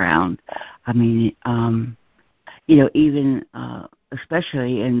battleground. I mean, even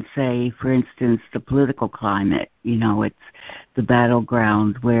especially in, say, for instance, the political climate, it's the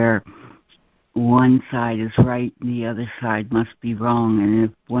battleground where one side is right and the other side must be wrong, and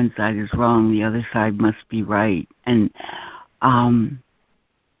if one side is wrong, the other side must be right. And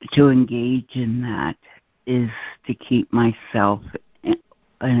to engage in that is to keep myself in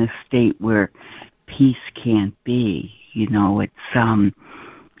a state where peace can't be, It's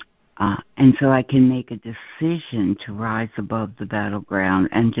and so I can make a decision to rise above the battleground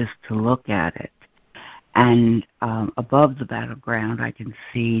and just to look at it. And above the battleground, I can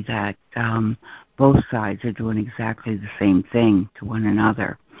see that both sides are doing exactly the same thing to one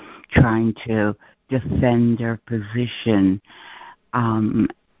another, trying to defend their position.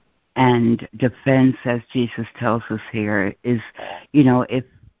 And defense, as Jesus tells us here, is, if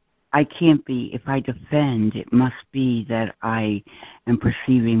I defend, it must be that I am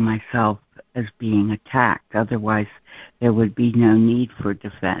perceiving myself as being attacked. Otherwise, there would be no need for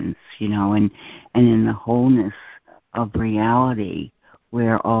defense, and in the wholeness of reality,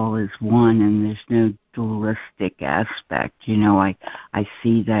 where all is one and there's no dualistic aspect, I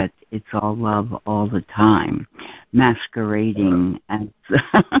see that it's all love all the time, masquerading as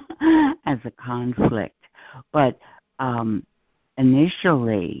as a conflict. But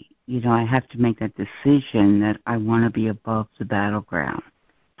initially, I have to make that decision that I want to be above the battleground.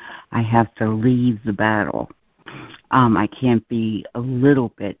 I have to leave the battle. I can't be a little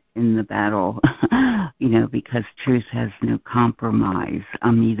bit in the battle, because truth has no compromise.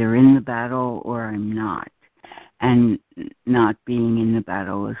 I'm either in the battle or I'm not. And not being in the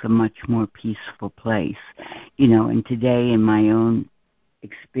battle is a much more peaceful place. And today in my own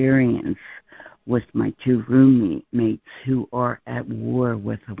experience with my two roommates who are at war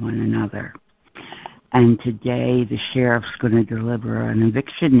with one another. And today the sheriff's going to deliver an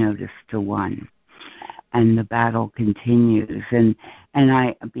eviction notice to one. And the battle continues. And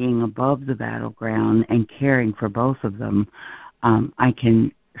I, being above the battleground and caring for both of them, I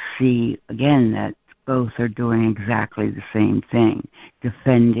can see again that both are doing exactly the same thing,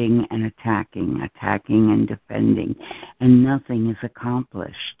 defending and attacking and defending, and nothing is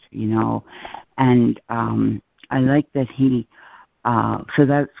accomplished, And I like that so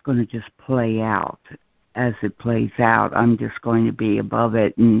that's going to just play out. As it plays out, I'm just going to be above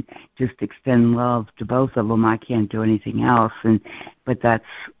it and just extend love to both of them. I can't do anything else, but that's,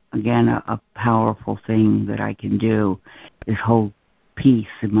 again, a powerful thing that I can do, is hold peace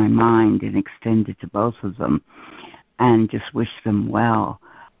in my mind and extend it to both of them and just wish them well.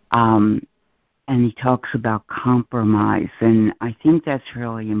 And he talks about compromise, and I think that's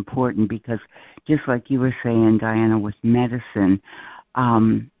really important because just like you were saying, Diana, with medicine,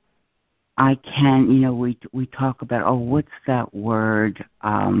 I can, we talk about, what's that word?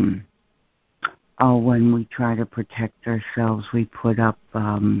 When we try to protect ourselves, we put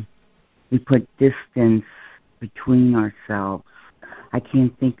distance between ourselves. I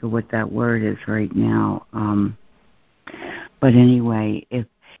can't think of what that word is right now. But anyway, if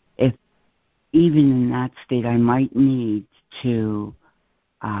even in that state, I might need to,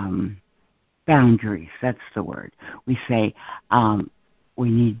 boundaries, that's the word. We say, we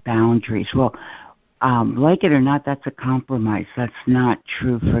need boundaries. Well, like it or not, that's a compromise. That's not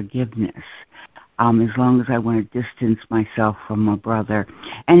true forgiveness. As long as I want to distance myself from a brother,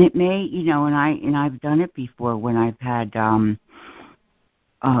 and it may, and I've done it before when I've had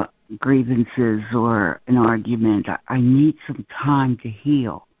grievances or an argument. I need some time to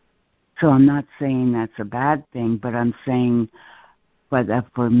heal. So I'm not saying that's a bad thing, but I'm saying, but that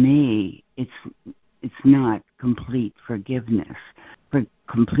for me, it's not complete forgiveness. For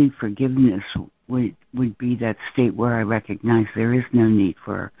complete forgiveness would be that state where I recognize there is no need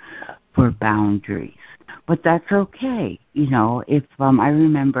for boundaries. But that's okay. If I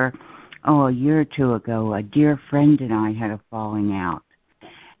remember, a year or two ago, a dear friend and I had a falling out,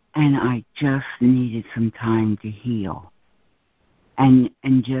 and I just needed some time to heal. And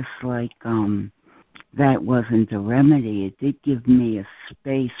just like that wasn't a remedy, it did give me a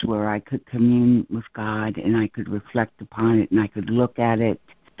space where I could commune with God and I could reflect upon it and I could look at it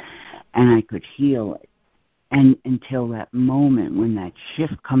and I could heal it. And until that moment when that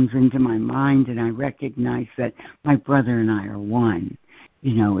shift comes into my mind and I recognize that my brother and I are one,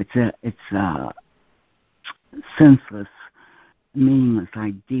 it's a senseless, meaningless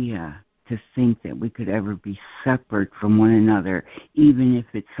idea to think that we could ever be separate from one another, even if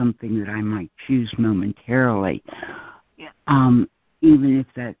it's something that I might choose momentarily. Even if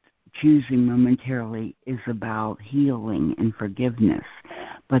that choosing momentarily is about healing and forgiveness.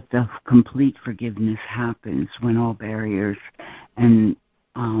 But the complete forgiveness happens when all barriers and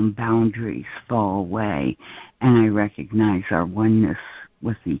boundaries fall away, and I recognize our oneness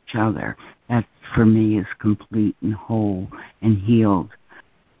with each other. That, for me, is complete and whole and healed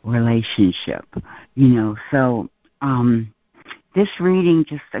relationship. So this reading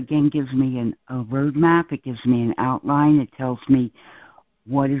just, again, gives me a roadmap. It gives me an outline. It tells me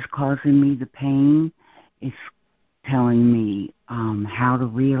what is causing me the pain. It's telling me how to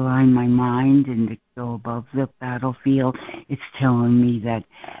realign my mind and to still above the battlefield. It's telling me that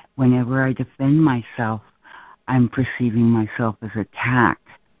whenever I defend myself, I'm perceiving myself as attacked.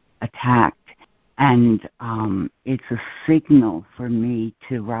 And it's a signal for me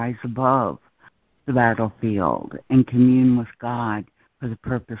to rise above the battlefield and commune with God for the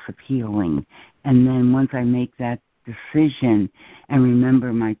purpose of healing. And then once I make that decision and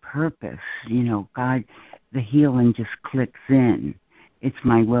remember my purpose, God, the healing just clicks in. It's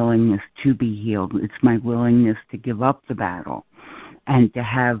my willingness to be healed. It's my willingness to give up the battle and to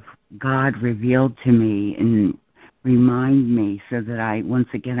have God revealed to me and remind me so that once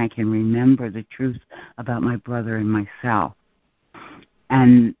again, I can remember the truth about my brother and myself.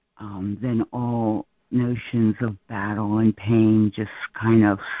 And then all notions of battle and pain just kind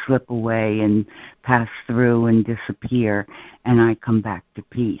of slip away and pass through and disappear, and I come back to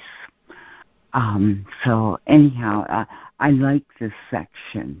peace. So anyhow, I like this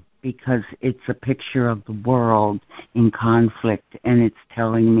section because it's a picture of the world in conflict, and it's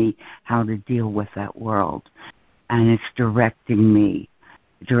telling me how to deal with that world. And it's directing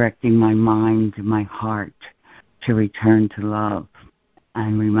my mind and my heart to return to love,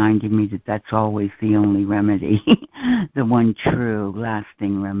 and reminding me that that's always the only remedy, the one true,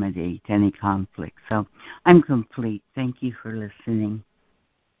 lasting remedy to any conflict. So I'm complete. Thank you for listening.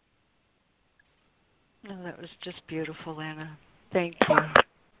 Oh, that was just beautiful, Anna. Thank you.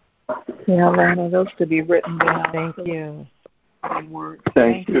 Yeah, Lana, those could be written down. Thank you.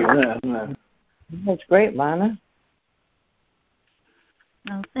 Thank you, Lana. That's great, Lana.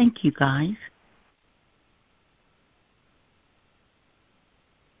 Oh, thank you, guys.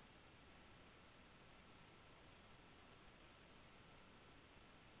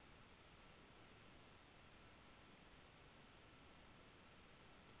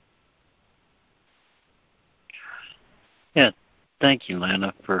 Yeah, thank you,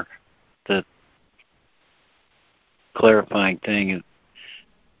 Lana, for the clarifying thing.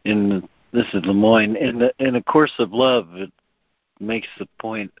 This is Lemoyne. In A Course of Love, it makes the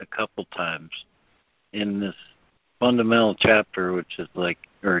point a couple times in this fundamental chapter, which is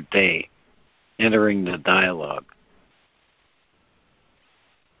day, entering the dialogue,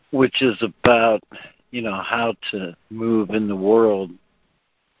 which is about, how to move in the world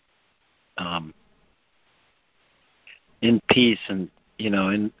in peace, and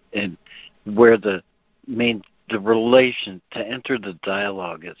in where the relation to enter the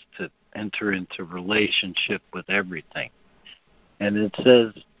dialogue is to enter into relationship with everything. And it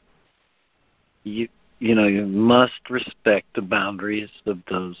says you must respect the boundaries of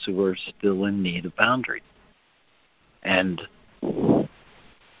those who are still in need of boundaries. And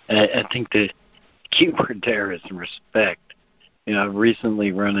I think the key word there is respect. I've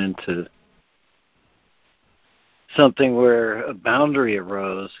recently run into something where a boundary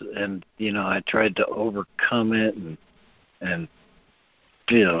arose, and I tried to overcome it and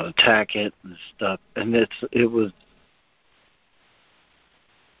attack it and stuff, and it was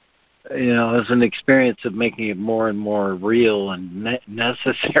an experience of making it more and more real and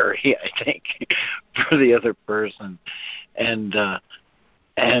necessary, I think, for the other person, and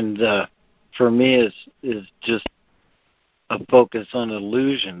for me is just a focus on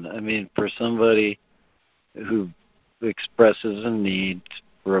illusion. I mean, for somebody who expresses a need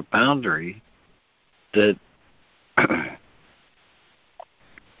for a boundary, that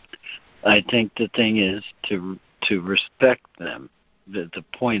I think the thing is to respect them. The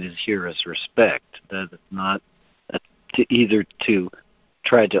point is here is respect. That it's not to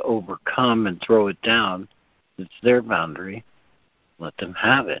try to overcome and throw it down. It's their boundary. Let them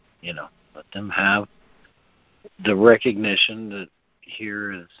have it. Let them have the recognition that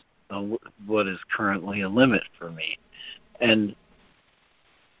here is what is currently a limit for me. And,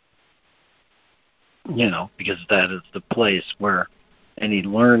 because that is the place where any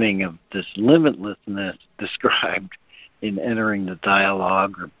learning of this limitlessness described in entering the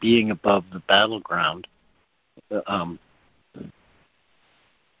dialogue or being above the battleground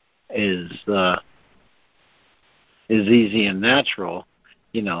is easy and natural.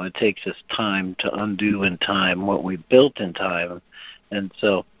 It takes us time to undo in time what we built in time. And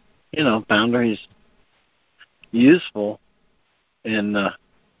so, boundaries useful in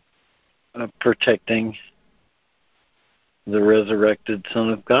protecting the resurrected Son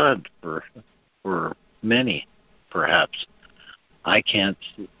of God for many, perhaps. I can't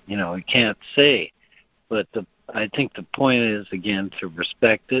say, but I think the point is, again, to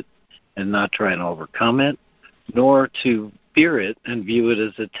respect it and not try and overcome it, nor to fear it and view it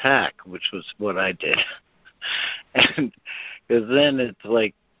as attack, which was what I did. And because then it's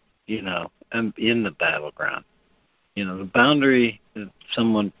like, I'm in the battleground. The boundary that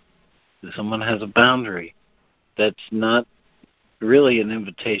someone someone has a boundary, that's not really an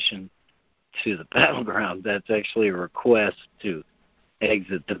invitation to the battleground. That's actually a request to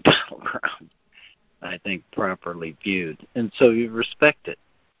exit the battleground, I think, properly viewed. And so you respect it.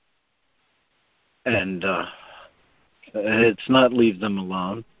 And it's not leave them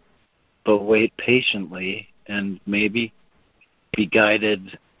alone, but wait patiently and maybe be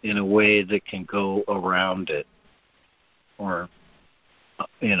guided in a way that can go around it or,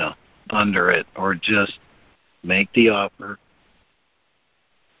 under it, or just make the offer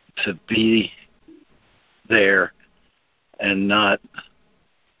to be there and not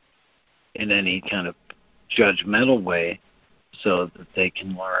in any kind of judgmental way, so that they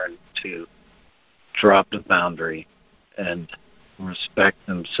can learn to drop the boundary and respect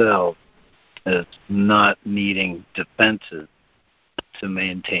themselves as not needing defenses to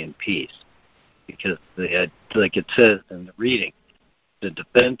maintain peace. Because like it says in the reading, the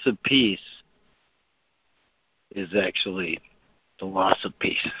defense of peace is actually the loss of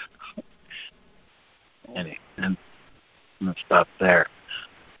peace. And I'm going to stop there.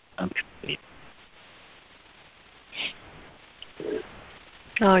 I'm complete.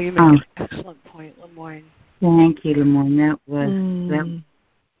 Oh, you make an excellent point, Lemoyne. Thank you, Lemoyne. That was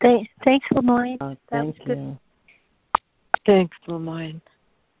Thanks, Lemoyne. Thank you. Thanks, Lemoyne.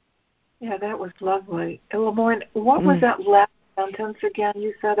 Yeah, that was lovely. And Lemoyne, what was that last sentence again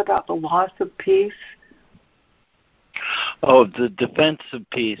you said about the loss of peace? Oh, the defense of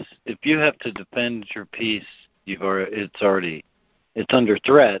peace. If you have to defend your peace, it's under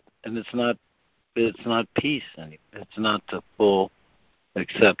threat, and it's not peace anymore. It's not the full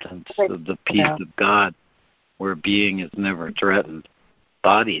acceptance of the peace of God, where being is never threatened.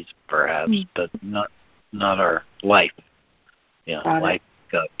 Bodies, perhaps, but not our life. Yeah, life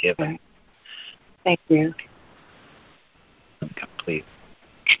God given. Thank you. I'm complete.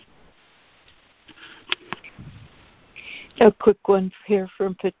 A quick one here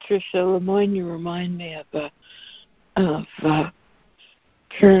from Patricia. Lemoyne, you remind me of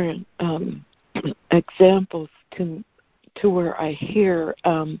current examples to where I hear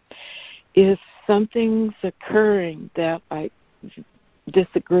if something's occurring that I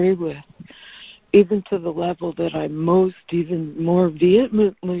disagree with, even to the level that I even more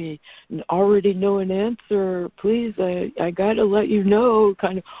vehemently already know an answer, please, I got to let you know,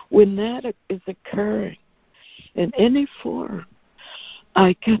 kind of, when that is occurring in any form,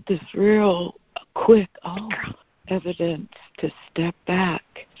 I get this real quick, evidence to step back.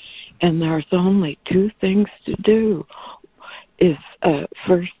 And there's only two things to do. Is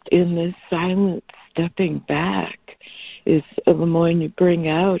first, in this silent stepping back, is Lemoyne, you bring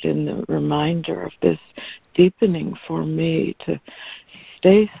out in the reminder of this deepening for me to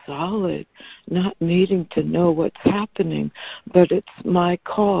stay solid, not needing to know what's happening, but it's my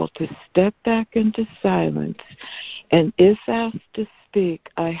call to step back into silence. And if asked to speak,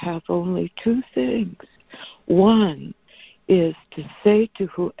 I have only two things. One is to say to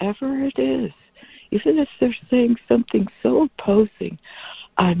whoever it is, even if they're saying something so opposing,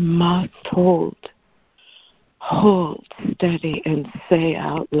 I must hold steady and say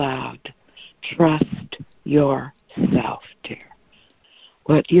out loud, trust yourself, dear.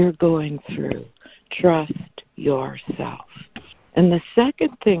 What you're going through, trust yourself. And the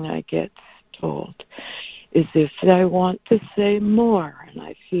second thing I get told is if I want to say more and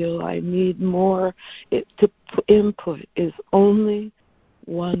I feel I need more input, is only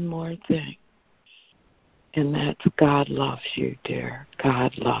one more thing. And that's God loves you, dear.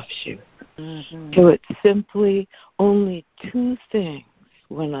 God loves you. Mm-hmm. So it's simply only two things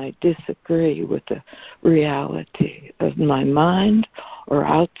when I disagree with the reality of my mind or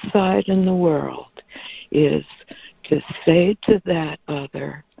outside in the world, is to say to that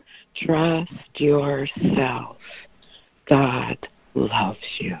other, trust yourself. God loves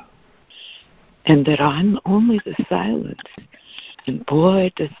you. And that I'm only the silence. And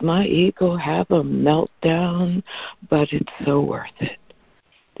boy, does my ego have a meltdown, but it's so worth it.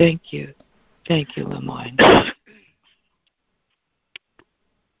 Thank you. Thank you, Lemoyne.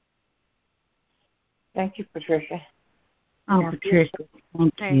 Thank you, Patricia. Oh, Patricia,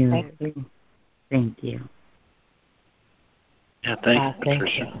 thank you. Thank you. Yeah, thank you,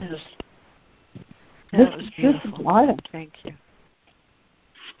 Patricia. That was beautiful. Thank you.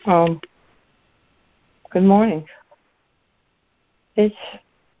 Good morning. It's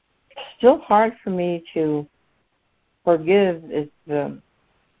still hard for me to forgive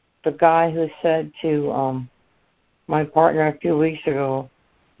the guy who said to my partner a few weeks ago,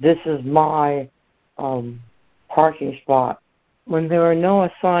 "This is my parking spot," when there are no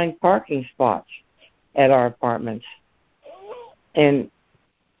assigned parking spots at our apartments. And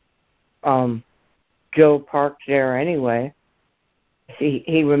Joe parked there anyway.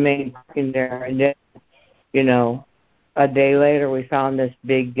 He remained parking there, and then, a day later we found this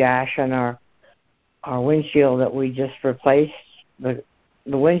big gash on our windshield that we just replaced the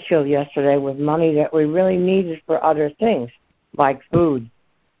windshield yesterday with money that we really needed for other things like food.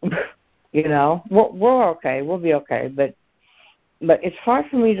 We're okay. We'll be okay. But it's hard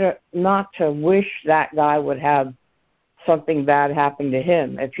for me not to wish that guy would have something bad happen to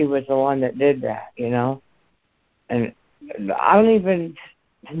him if he was the one that did that, And I don't even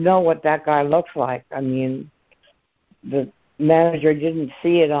know what that guy looks like. I mean, the manager didn't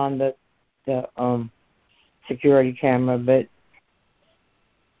see it on the security camera, but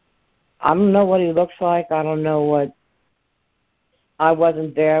I don't know what he looks like. I don't know what. I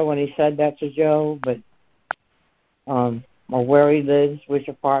wasn't there when he said that to Joe, but or where he lives, which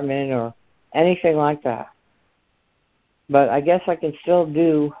apartment, or anything like that. But I guess I can still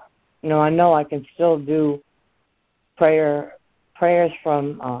do. I know I can still do prayers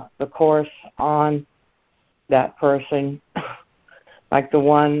from the Course on that person, like the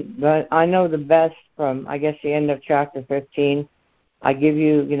one that I know the best from, I guess, the end of chapter 15. I give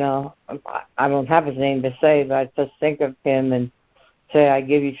you, I don't have his name to say, but I just think of him and say, I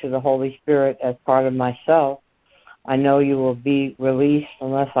give you to the Holy Spirit as part of myself. I know you will be released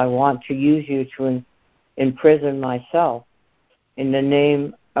unless I want to use you to imprison myself. In the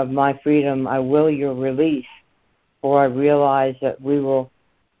name of my freedom, I will your release, for I realize that we will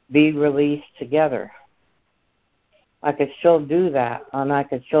be released together. I could still do that, and I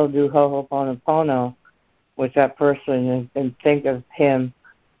could still do Ho'oponopono with that person and think of him,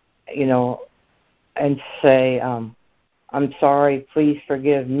 and say, I'm sorry, please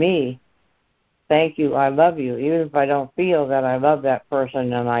forgive me. Thank you, I love you. Even if I don't feel that I love that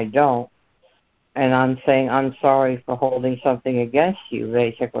person, and I don't, and I'm saying I'm sorry for holding something against you,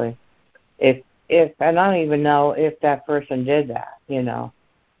 basically. If and I don't even know if that person did that,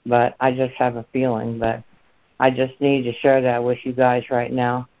 but I just have a feeling. But I just need to share that with you guys right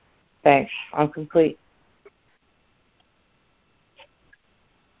now. Thanks. I'm complete.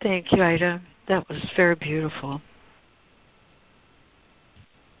 Thank you, Ida. That was very beautiful.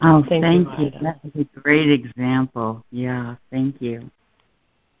 Oh, thank you. That was a great example. Yeah, thank you.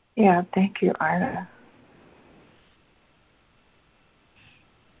 Yeah, thank you, Ida.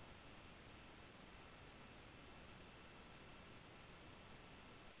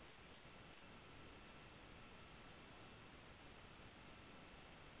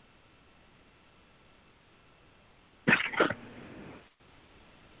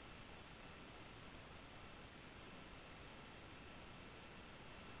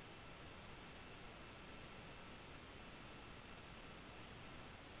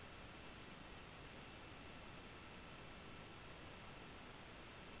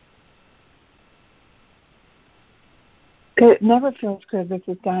 It never feels good, this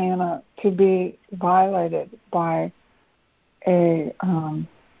is Diana, to be violated by a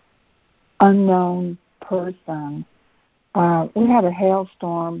unknown person. We had a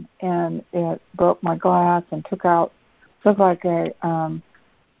hailstorm, and it broke my glass and took like a,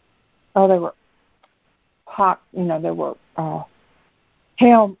 they were there were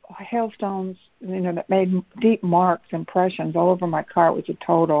hailstones, that made deep marks, impressions all over my car. It was a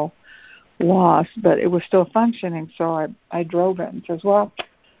total loss, but it was still functioning, so I drove it and says, well,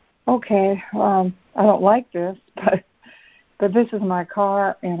 okay, I don't like this, but this is my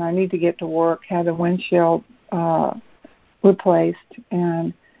car, and I need to get to work, had the windshield replaced,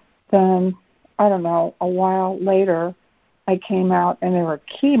 and then, I don't know, a while later, I came out, and there were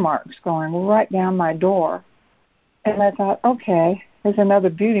key marks going right down my door, and I thought, okay, there's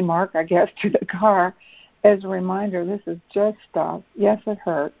another beauty mark, I guess, to the car, as a reminder, this is just stuff. Yes, it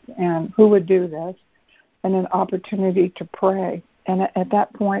hurts, and who would do this? And an opportunity to pray. And at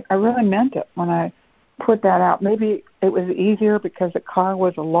that point, I really meant it when I put that out. Maybe it was easier because the car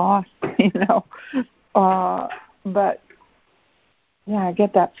was a loss, but, yeah, I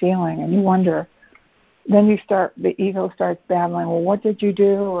get that feeling, and you wonder. Then the ego starts battling, well, what did you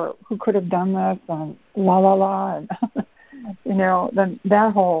do, or who could have done this, and la, la, la, and then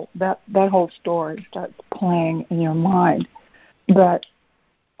that whole story starts playing in your mind. But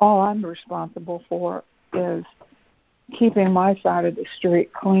all I'm responsible for is keeping my side of the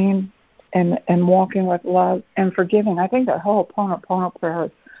street clean and walking with love and forgiving. I think that whole Ho'oponopono prayer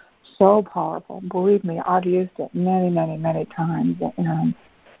is so powerful. Believe me, I've used it many, many, many times, and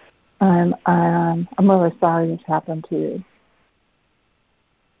I'm really sorry this happened to you.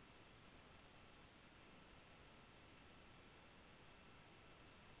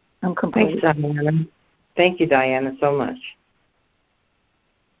 I'm complete. Thanks, Diana. Thank you, Diana, so much.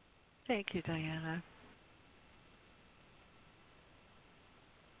 Thank you, Diana.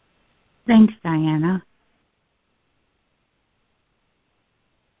 Thanks, Diana.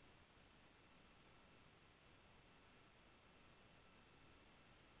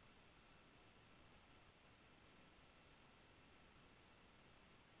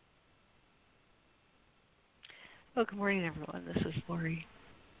 Well, good morning, everyone. This is Lori.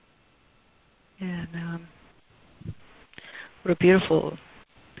 And what a beautiful,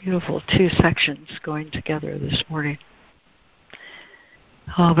 beautiful two sections going together this morning.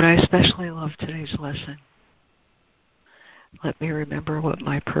 But I especially love today's lesson. Let me remember what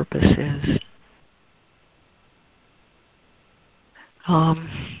my purpose is.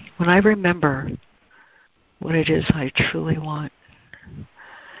 When I remember what it is I truly want,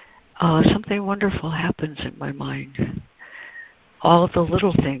 something wonderful happens in my mind. All of the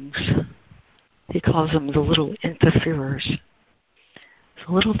little things, he calls them the little interferers.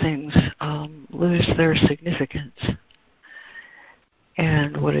 The little things lose their significance.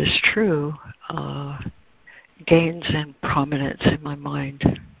 And what is true gains in prominence in my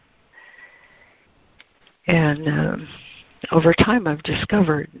mind. And over time I've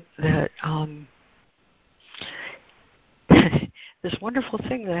discovered that this wonderful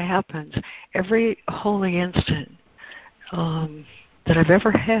thing that happens every holy instant that I've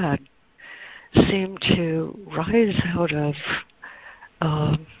ever had seemed to rise out of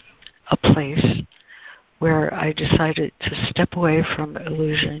a place where I decided to step away from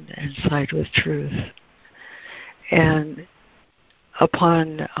illusion and side with truth. And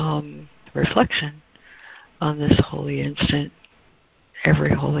upon reflection on this holy instant,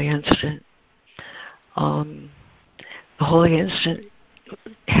 every holy instant, the holy instant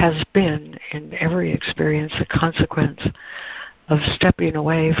has been, in every experience, a consequence of stepping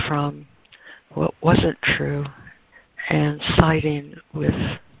away from what wasn't true and siding with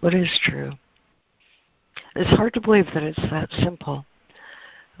what is true. It's hard to believe that it's that simple.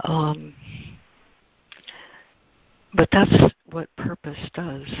 But that's what purpose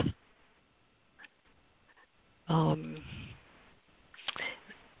does.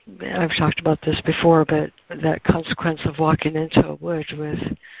 I've talked about this before, but that consequence of walking into a wood with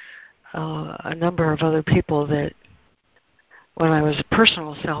a number of other people that when I was a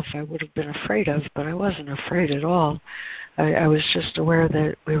personal self I would have been afraid of, but I wasn't afraid at all. I was just aware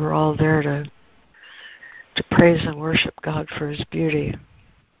that we were all there to praise and worship God for His beauty.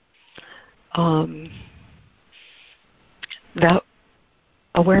 That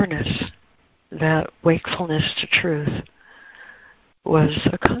awareness, that wakefulness to truth was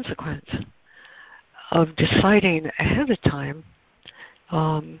a consequence of deciding ahead of time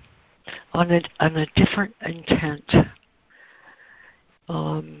on a different intent.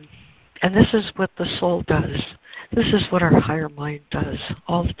 And this is what the soul does. This is what our higher mind does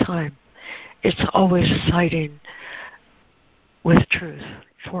all the time. It's always siding with truth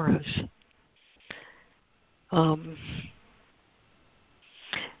for us.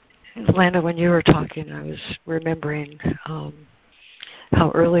 Lana, when you were talking, I was remembering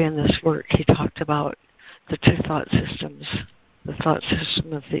how early in this work he talked about the two thought systems, the thought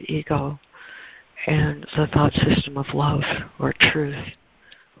system of the ego and the thought system of love or truth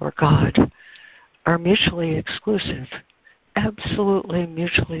or God are mutually exclusive, absolutely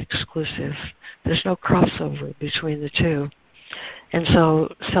mutually exclusive. There's no crossover between the two. And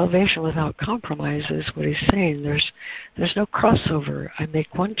so salvation without compromise is what he's saying. There's no crossover. I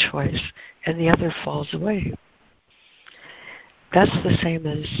make one choice and the other falls away. That's the same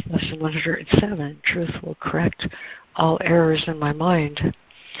as Lesson 107. Truth will correct all errors in my mind.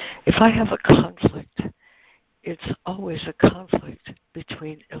 If I have a conflict, it's always a conflict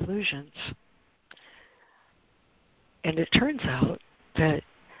between illusions. And it turns out that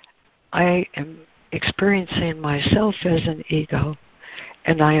I am experiencing myself as an ego,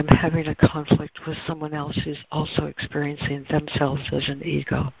 and I am having a conflict with someone else who's also experiencing themselves as an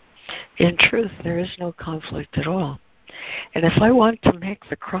ego. In truth, there is no conflict at all. And if I want to make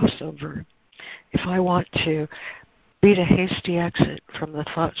the crossover, if I want to beat a hasty exit from the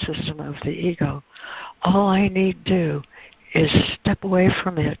thought system of the ego, all I need do is step away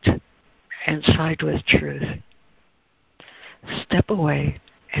from it and side with truth. Step away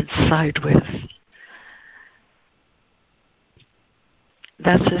and side with.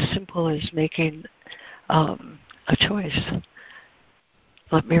 That's as simple as making a choice.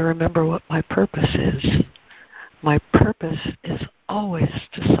 Let me remember what my purpose is. My purpose is always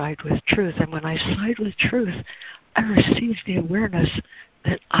to side with truth. And when I side with truth, I receive the awareness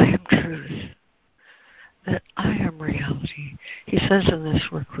that I am truth. that I am reality. He says in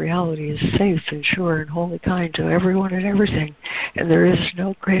this work, reality is safe and sure and wholly kind to everyone and everything, and there is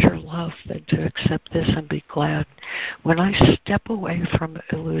no greater love than to accept this and be glad. When I step away from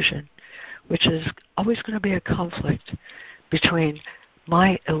illusion, which is always going to be a conflict between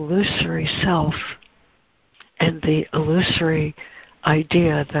my illusory self and the illusory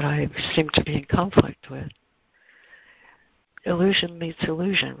idea that I seem to be in conflict with. Illusion meets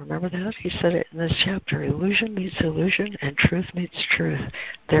illusion. Remember that? He said it in this chapter. Illusion meets illusion and truth meets truth.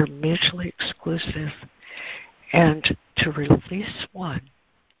 They're mutually exclusive. And to release one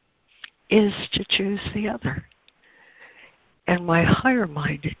is to choose the other. And my higher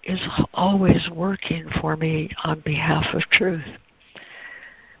mind is always working for me on behalf of truth.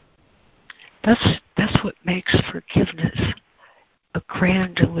 That's what makes forgiveness a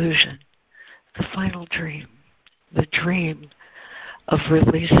grand illusion, the final dream, the dream of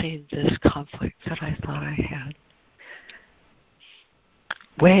releasing this conflict that I thought I had.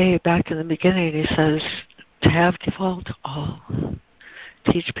 Way back in the beginning, he says, to have give all to all,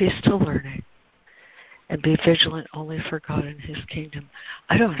 teach peace to learning, and be vigilant only for God and His kingdom.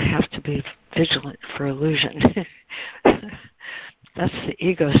 I don't have to be vigilant for illusion. That's the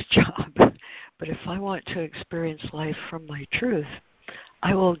ego's job. But if I want to experience life from my truth,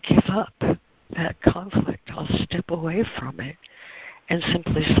 I will give up that conflict. I'll step away from it and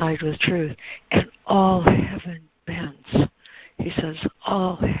simply side with truth. And all heaven bends. He says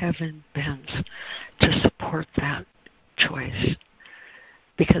all heaven bends to support that choice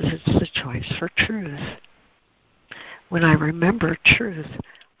because it's the choice for truth. When I remember truth,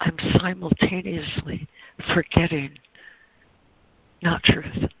 I'm simultaneously forgetting not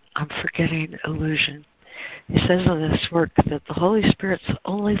truth. I'm forgetting illusion. He says in this work that the Holy Spirit's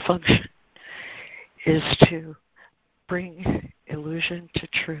only function is to bring illusion to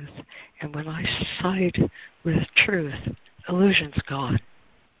truth. And when I side with truth, illusion's gone.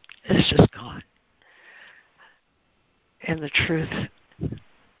 It's just gone. And the truth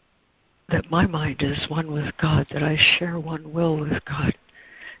that my mind is one with God, that I share one will with God,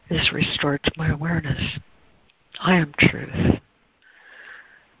 is restored to my awareness. I am truth.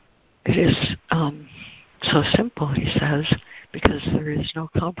 It is so simple, he says, because there is no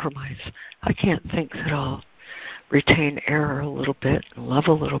compromise. I can't think that I'll retain error a little bit and love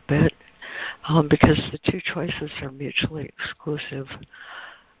a little bit because the two choices are mutually exclusive.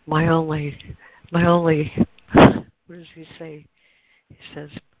 My only, what does he say? He says,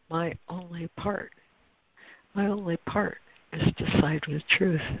 my only part is to side with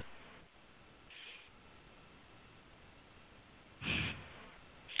truth.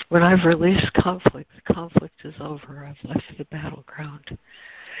 When I've released conflict, the conflict is over. I've left the battleground.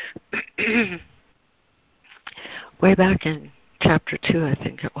 Way back in chapter 2, I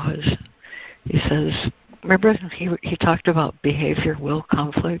think it was, he says, remember he talked about behavior, will,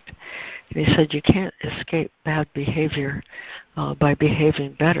 conflict? And he said you can't escape bad behavior by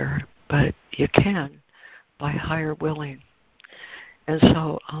behaving better, but you can by higher willing. And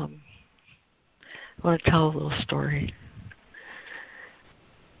so I want to tell a little story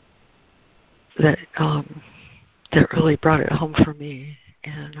that really brought it home for me,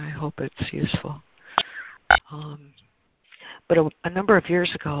 and I hope it's useful. But a number of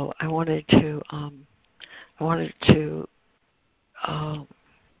years ago, I wanted to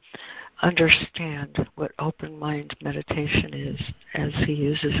understand what open mind meditation is, as he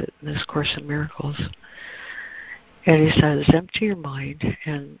uses it in this Course in Miracles. And he says, empty your mind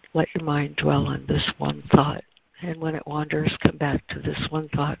and let your mind dwell on this one thought. And when it wanders, come back to this one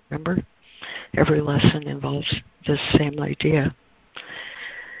thought. Remember? Every lesson involves this same idea.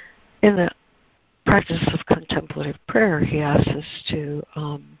 In the practice of contemplative prayer, he asks us to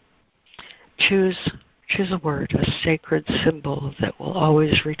choose a word, a sacred symbol that will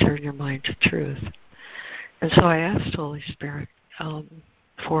always return your mind to truth. And so I asked Holy Spirit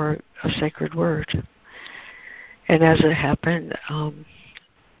for a sacred word. And as it happened,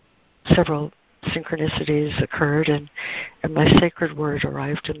 several synchronicities occurred, and my sacred word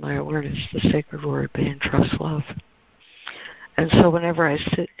arrived in my awareness, the sacred word being trust love. And so whenever I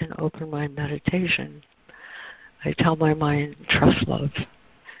sit in open mind meditation, I tell my mind, trust love.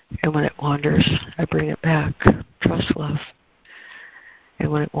 And when it wanders, I bring it back, trust love.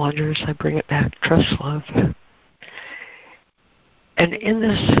 And when it wanders, I bring it back, trust love. And in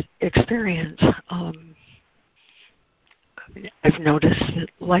this experience, I've noticed that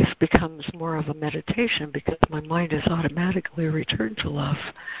life becomes more of a meditation because my mind is automatically returned to love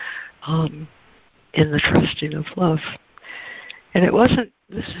in the trusting of love. And it wasn't,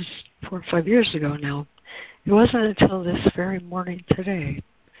 this is 4 or 5 years ago now, it wasn't until this very morning today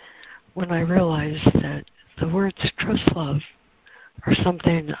when I realized that the words trust, love are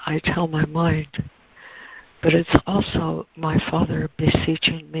something I tell my mind, but it's also my Father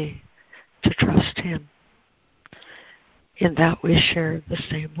beseeching me to trust Him. In that we share the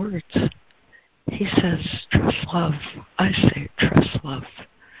same words. He says, trust love. I say, trust love.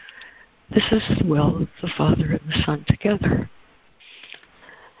 This is the will of the Father and the Son together.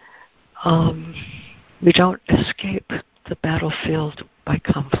 We don't escape the battlefield by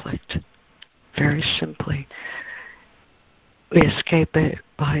conflict. Very simply, we escape it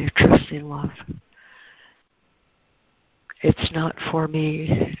by trusting love. It's not for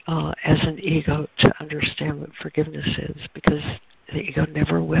me as an ego to understand what forgiveness is, because the ego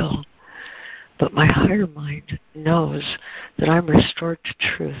never will. But my higher mind knows that I'm restored to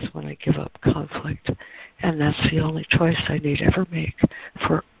truth when I give up conflict. And that's the only choice I need ever make,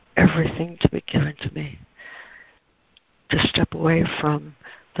 for everything to be given to me. To step away from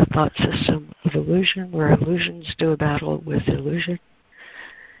the thought system of illusion, where illusions do a battle with illusion,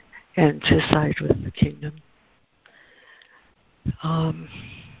 and to side with the kingdom.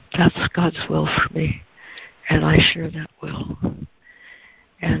 That's God's will for me, and I share that will.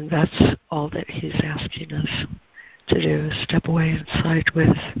 And that's all that He's asking us to do, is step away and side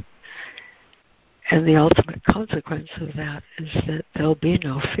with. And the ultimate consequence of that is that there'll be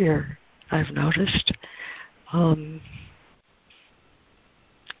no fear, I've noticed.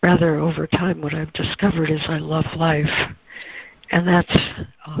 Rather, over time, what I've discovered is I love life. And that's,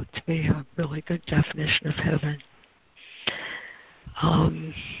 to me, a really good definition of heaven.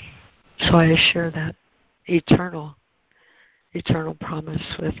 So I share that eternal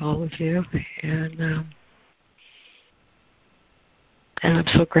promise with all of you, and I'm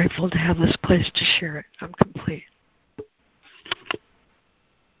so grateful to have this place to share it. I'm complete.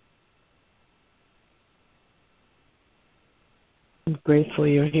 I'm grateful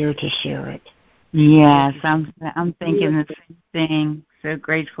you're here to share it. Yes, I'm thinking the same thing. So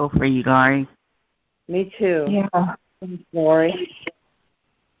grateful for you, Laurie. Me too. Yeah. Thanks, Laurie.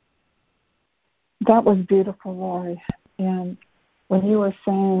 That was beautiful, Laurie. And when you were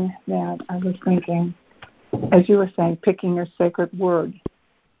saying that, I was thinking, as you were saying, picking your sacred word,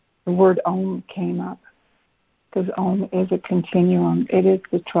 the word Om came up. Because Om is a continuum. It is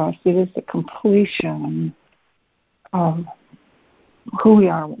the trust. It is the completion of who we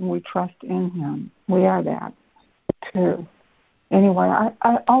are when we trust in Him. We are that, too. Anyway,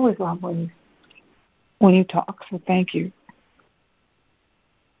 I always love when you talk, so thank you.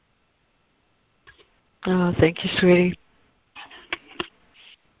 Oh, thank you, sweetie.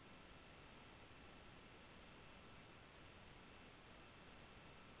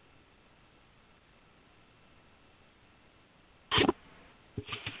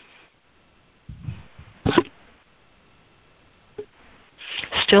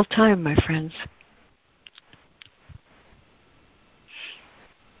 Still time, my friends.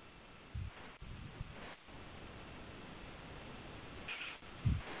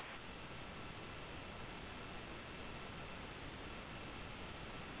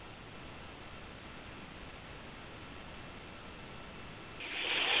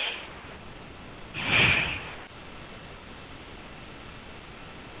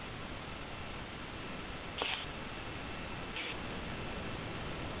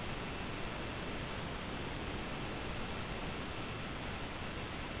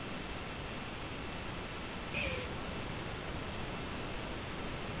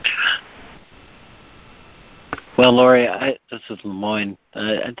 Well, Laurie, this is Lemoyne.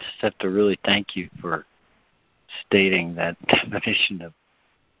 I just have to really thank you for stating that definition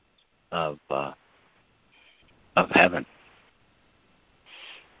of heaven.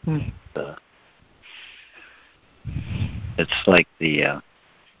 It's like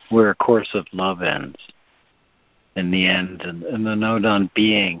where A Course of Love ends. In the end, and the note on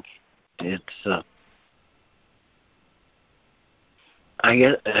being, it's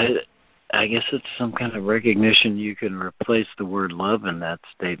I guess it's some kind of recognition you can replace the word love in that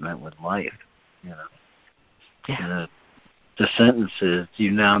statement with life. You know, Yeah. The sentence is,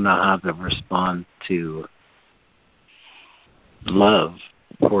 you now know how to respond to love,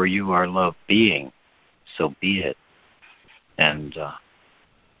 for you are love being, so be it. And I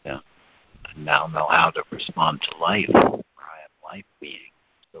now know how to respond to life, for I am life being,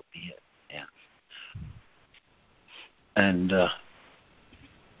 so be it. Yeah. And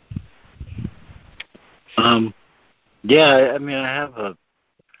I mean, I have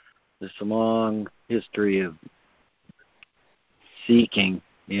this long history of seeking,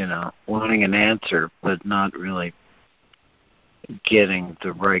 wanting an answer, but not really getting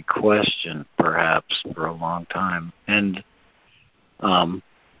the right question, perhaps, for a long time. And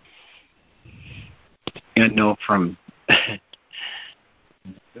know from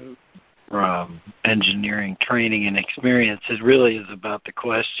engineering training and experience, it really is about the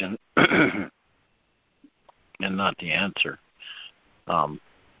question and not the answer,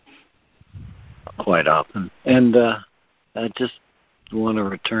 quite often. And I just want to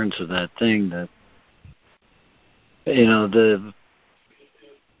return to that thing that,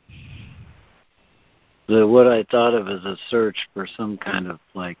 the what I thought of as a search for some kind of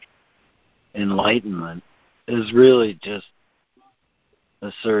like enlightenment is really just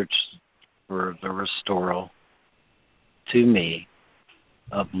a search for the restoral to me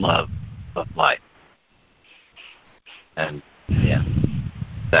of love, of life. And yeah,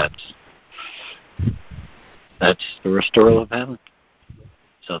 that's the restoral of heaven.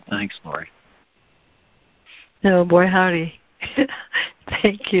 So thanks, Lori. Oh, boy, howdy.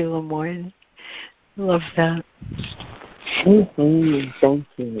 Thank you, Lemoyne. Love that. Mm-hmm. Thank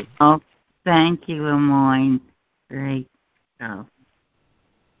you. Oh, thank you, Lemoyne. Great stuff.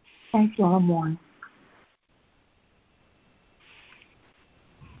 Thank you, Lemoyne.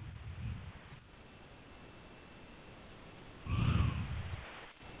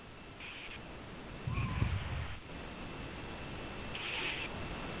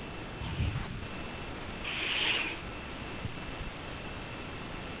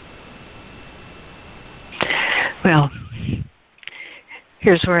 Well,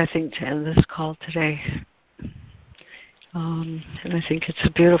 here's where I think to end this call today. And I think it's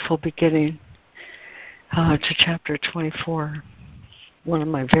a beautiful beginning to chapter 24, one of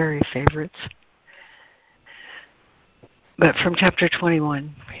my very favorites. But from chapter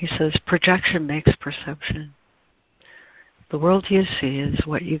 21, he says, projection makes perception. The world you see is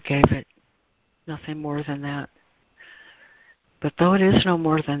what you gave it, nothing more than that. But though it is no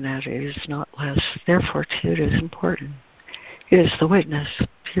more than that, it is not less. Therefore, too, it is important. It is the witness to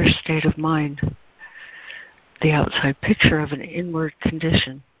your state of mind, the outside picture of an inward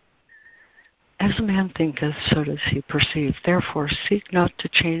condition. As a man thinketh, so does he perceive. Therefore, seek not to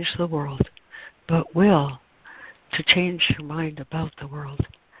change the world, but will to change your mind about the world.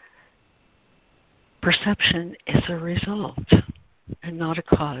 Perception is a result and not a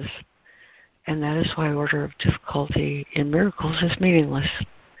cause. And that is why order of difficulty in miracles is meaningless.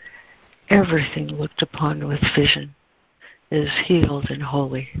 Everything looked upon with vision is healed and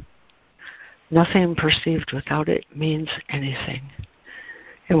holy. Nothing perceived without it means anything.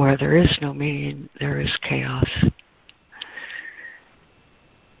 And where there is no meaning, there is chaos.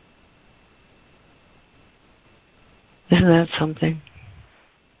 Isn't that something?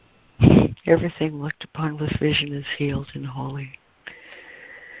 Everything looked upon with vision is healed and holy.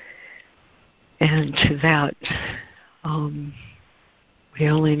 And to that, we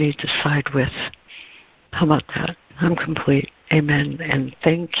only need to side with. How about that? I'm complete. Amen. And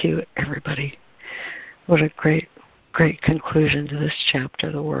thank you, everybody. What a great, great conclusion to this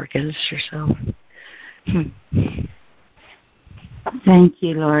chapter, the war against yourself. Thank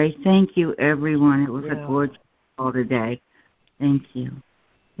you, Lori. Thank you, everyone. It was a gorgeous call today. Thank you.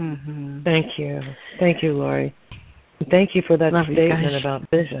 Mm-hmm. Thank you. Thank you, Lori. Thank you for that statement about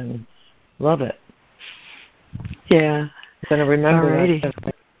vision. Love it. Yeah. I'm going to remember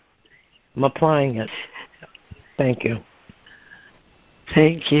that. I'm applying it. Thank you.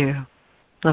 Thank you.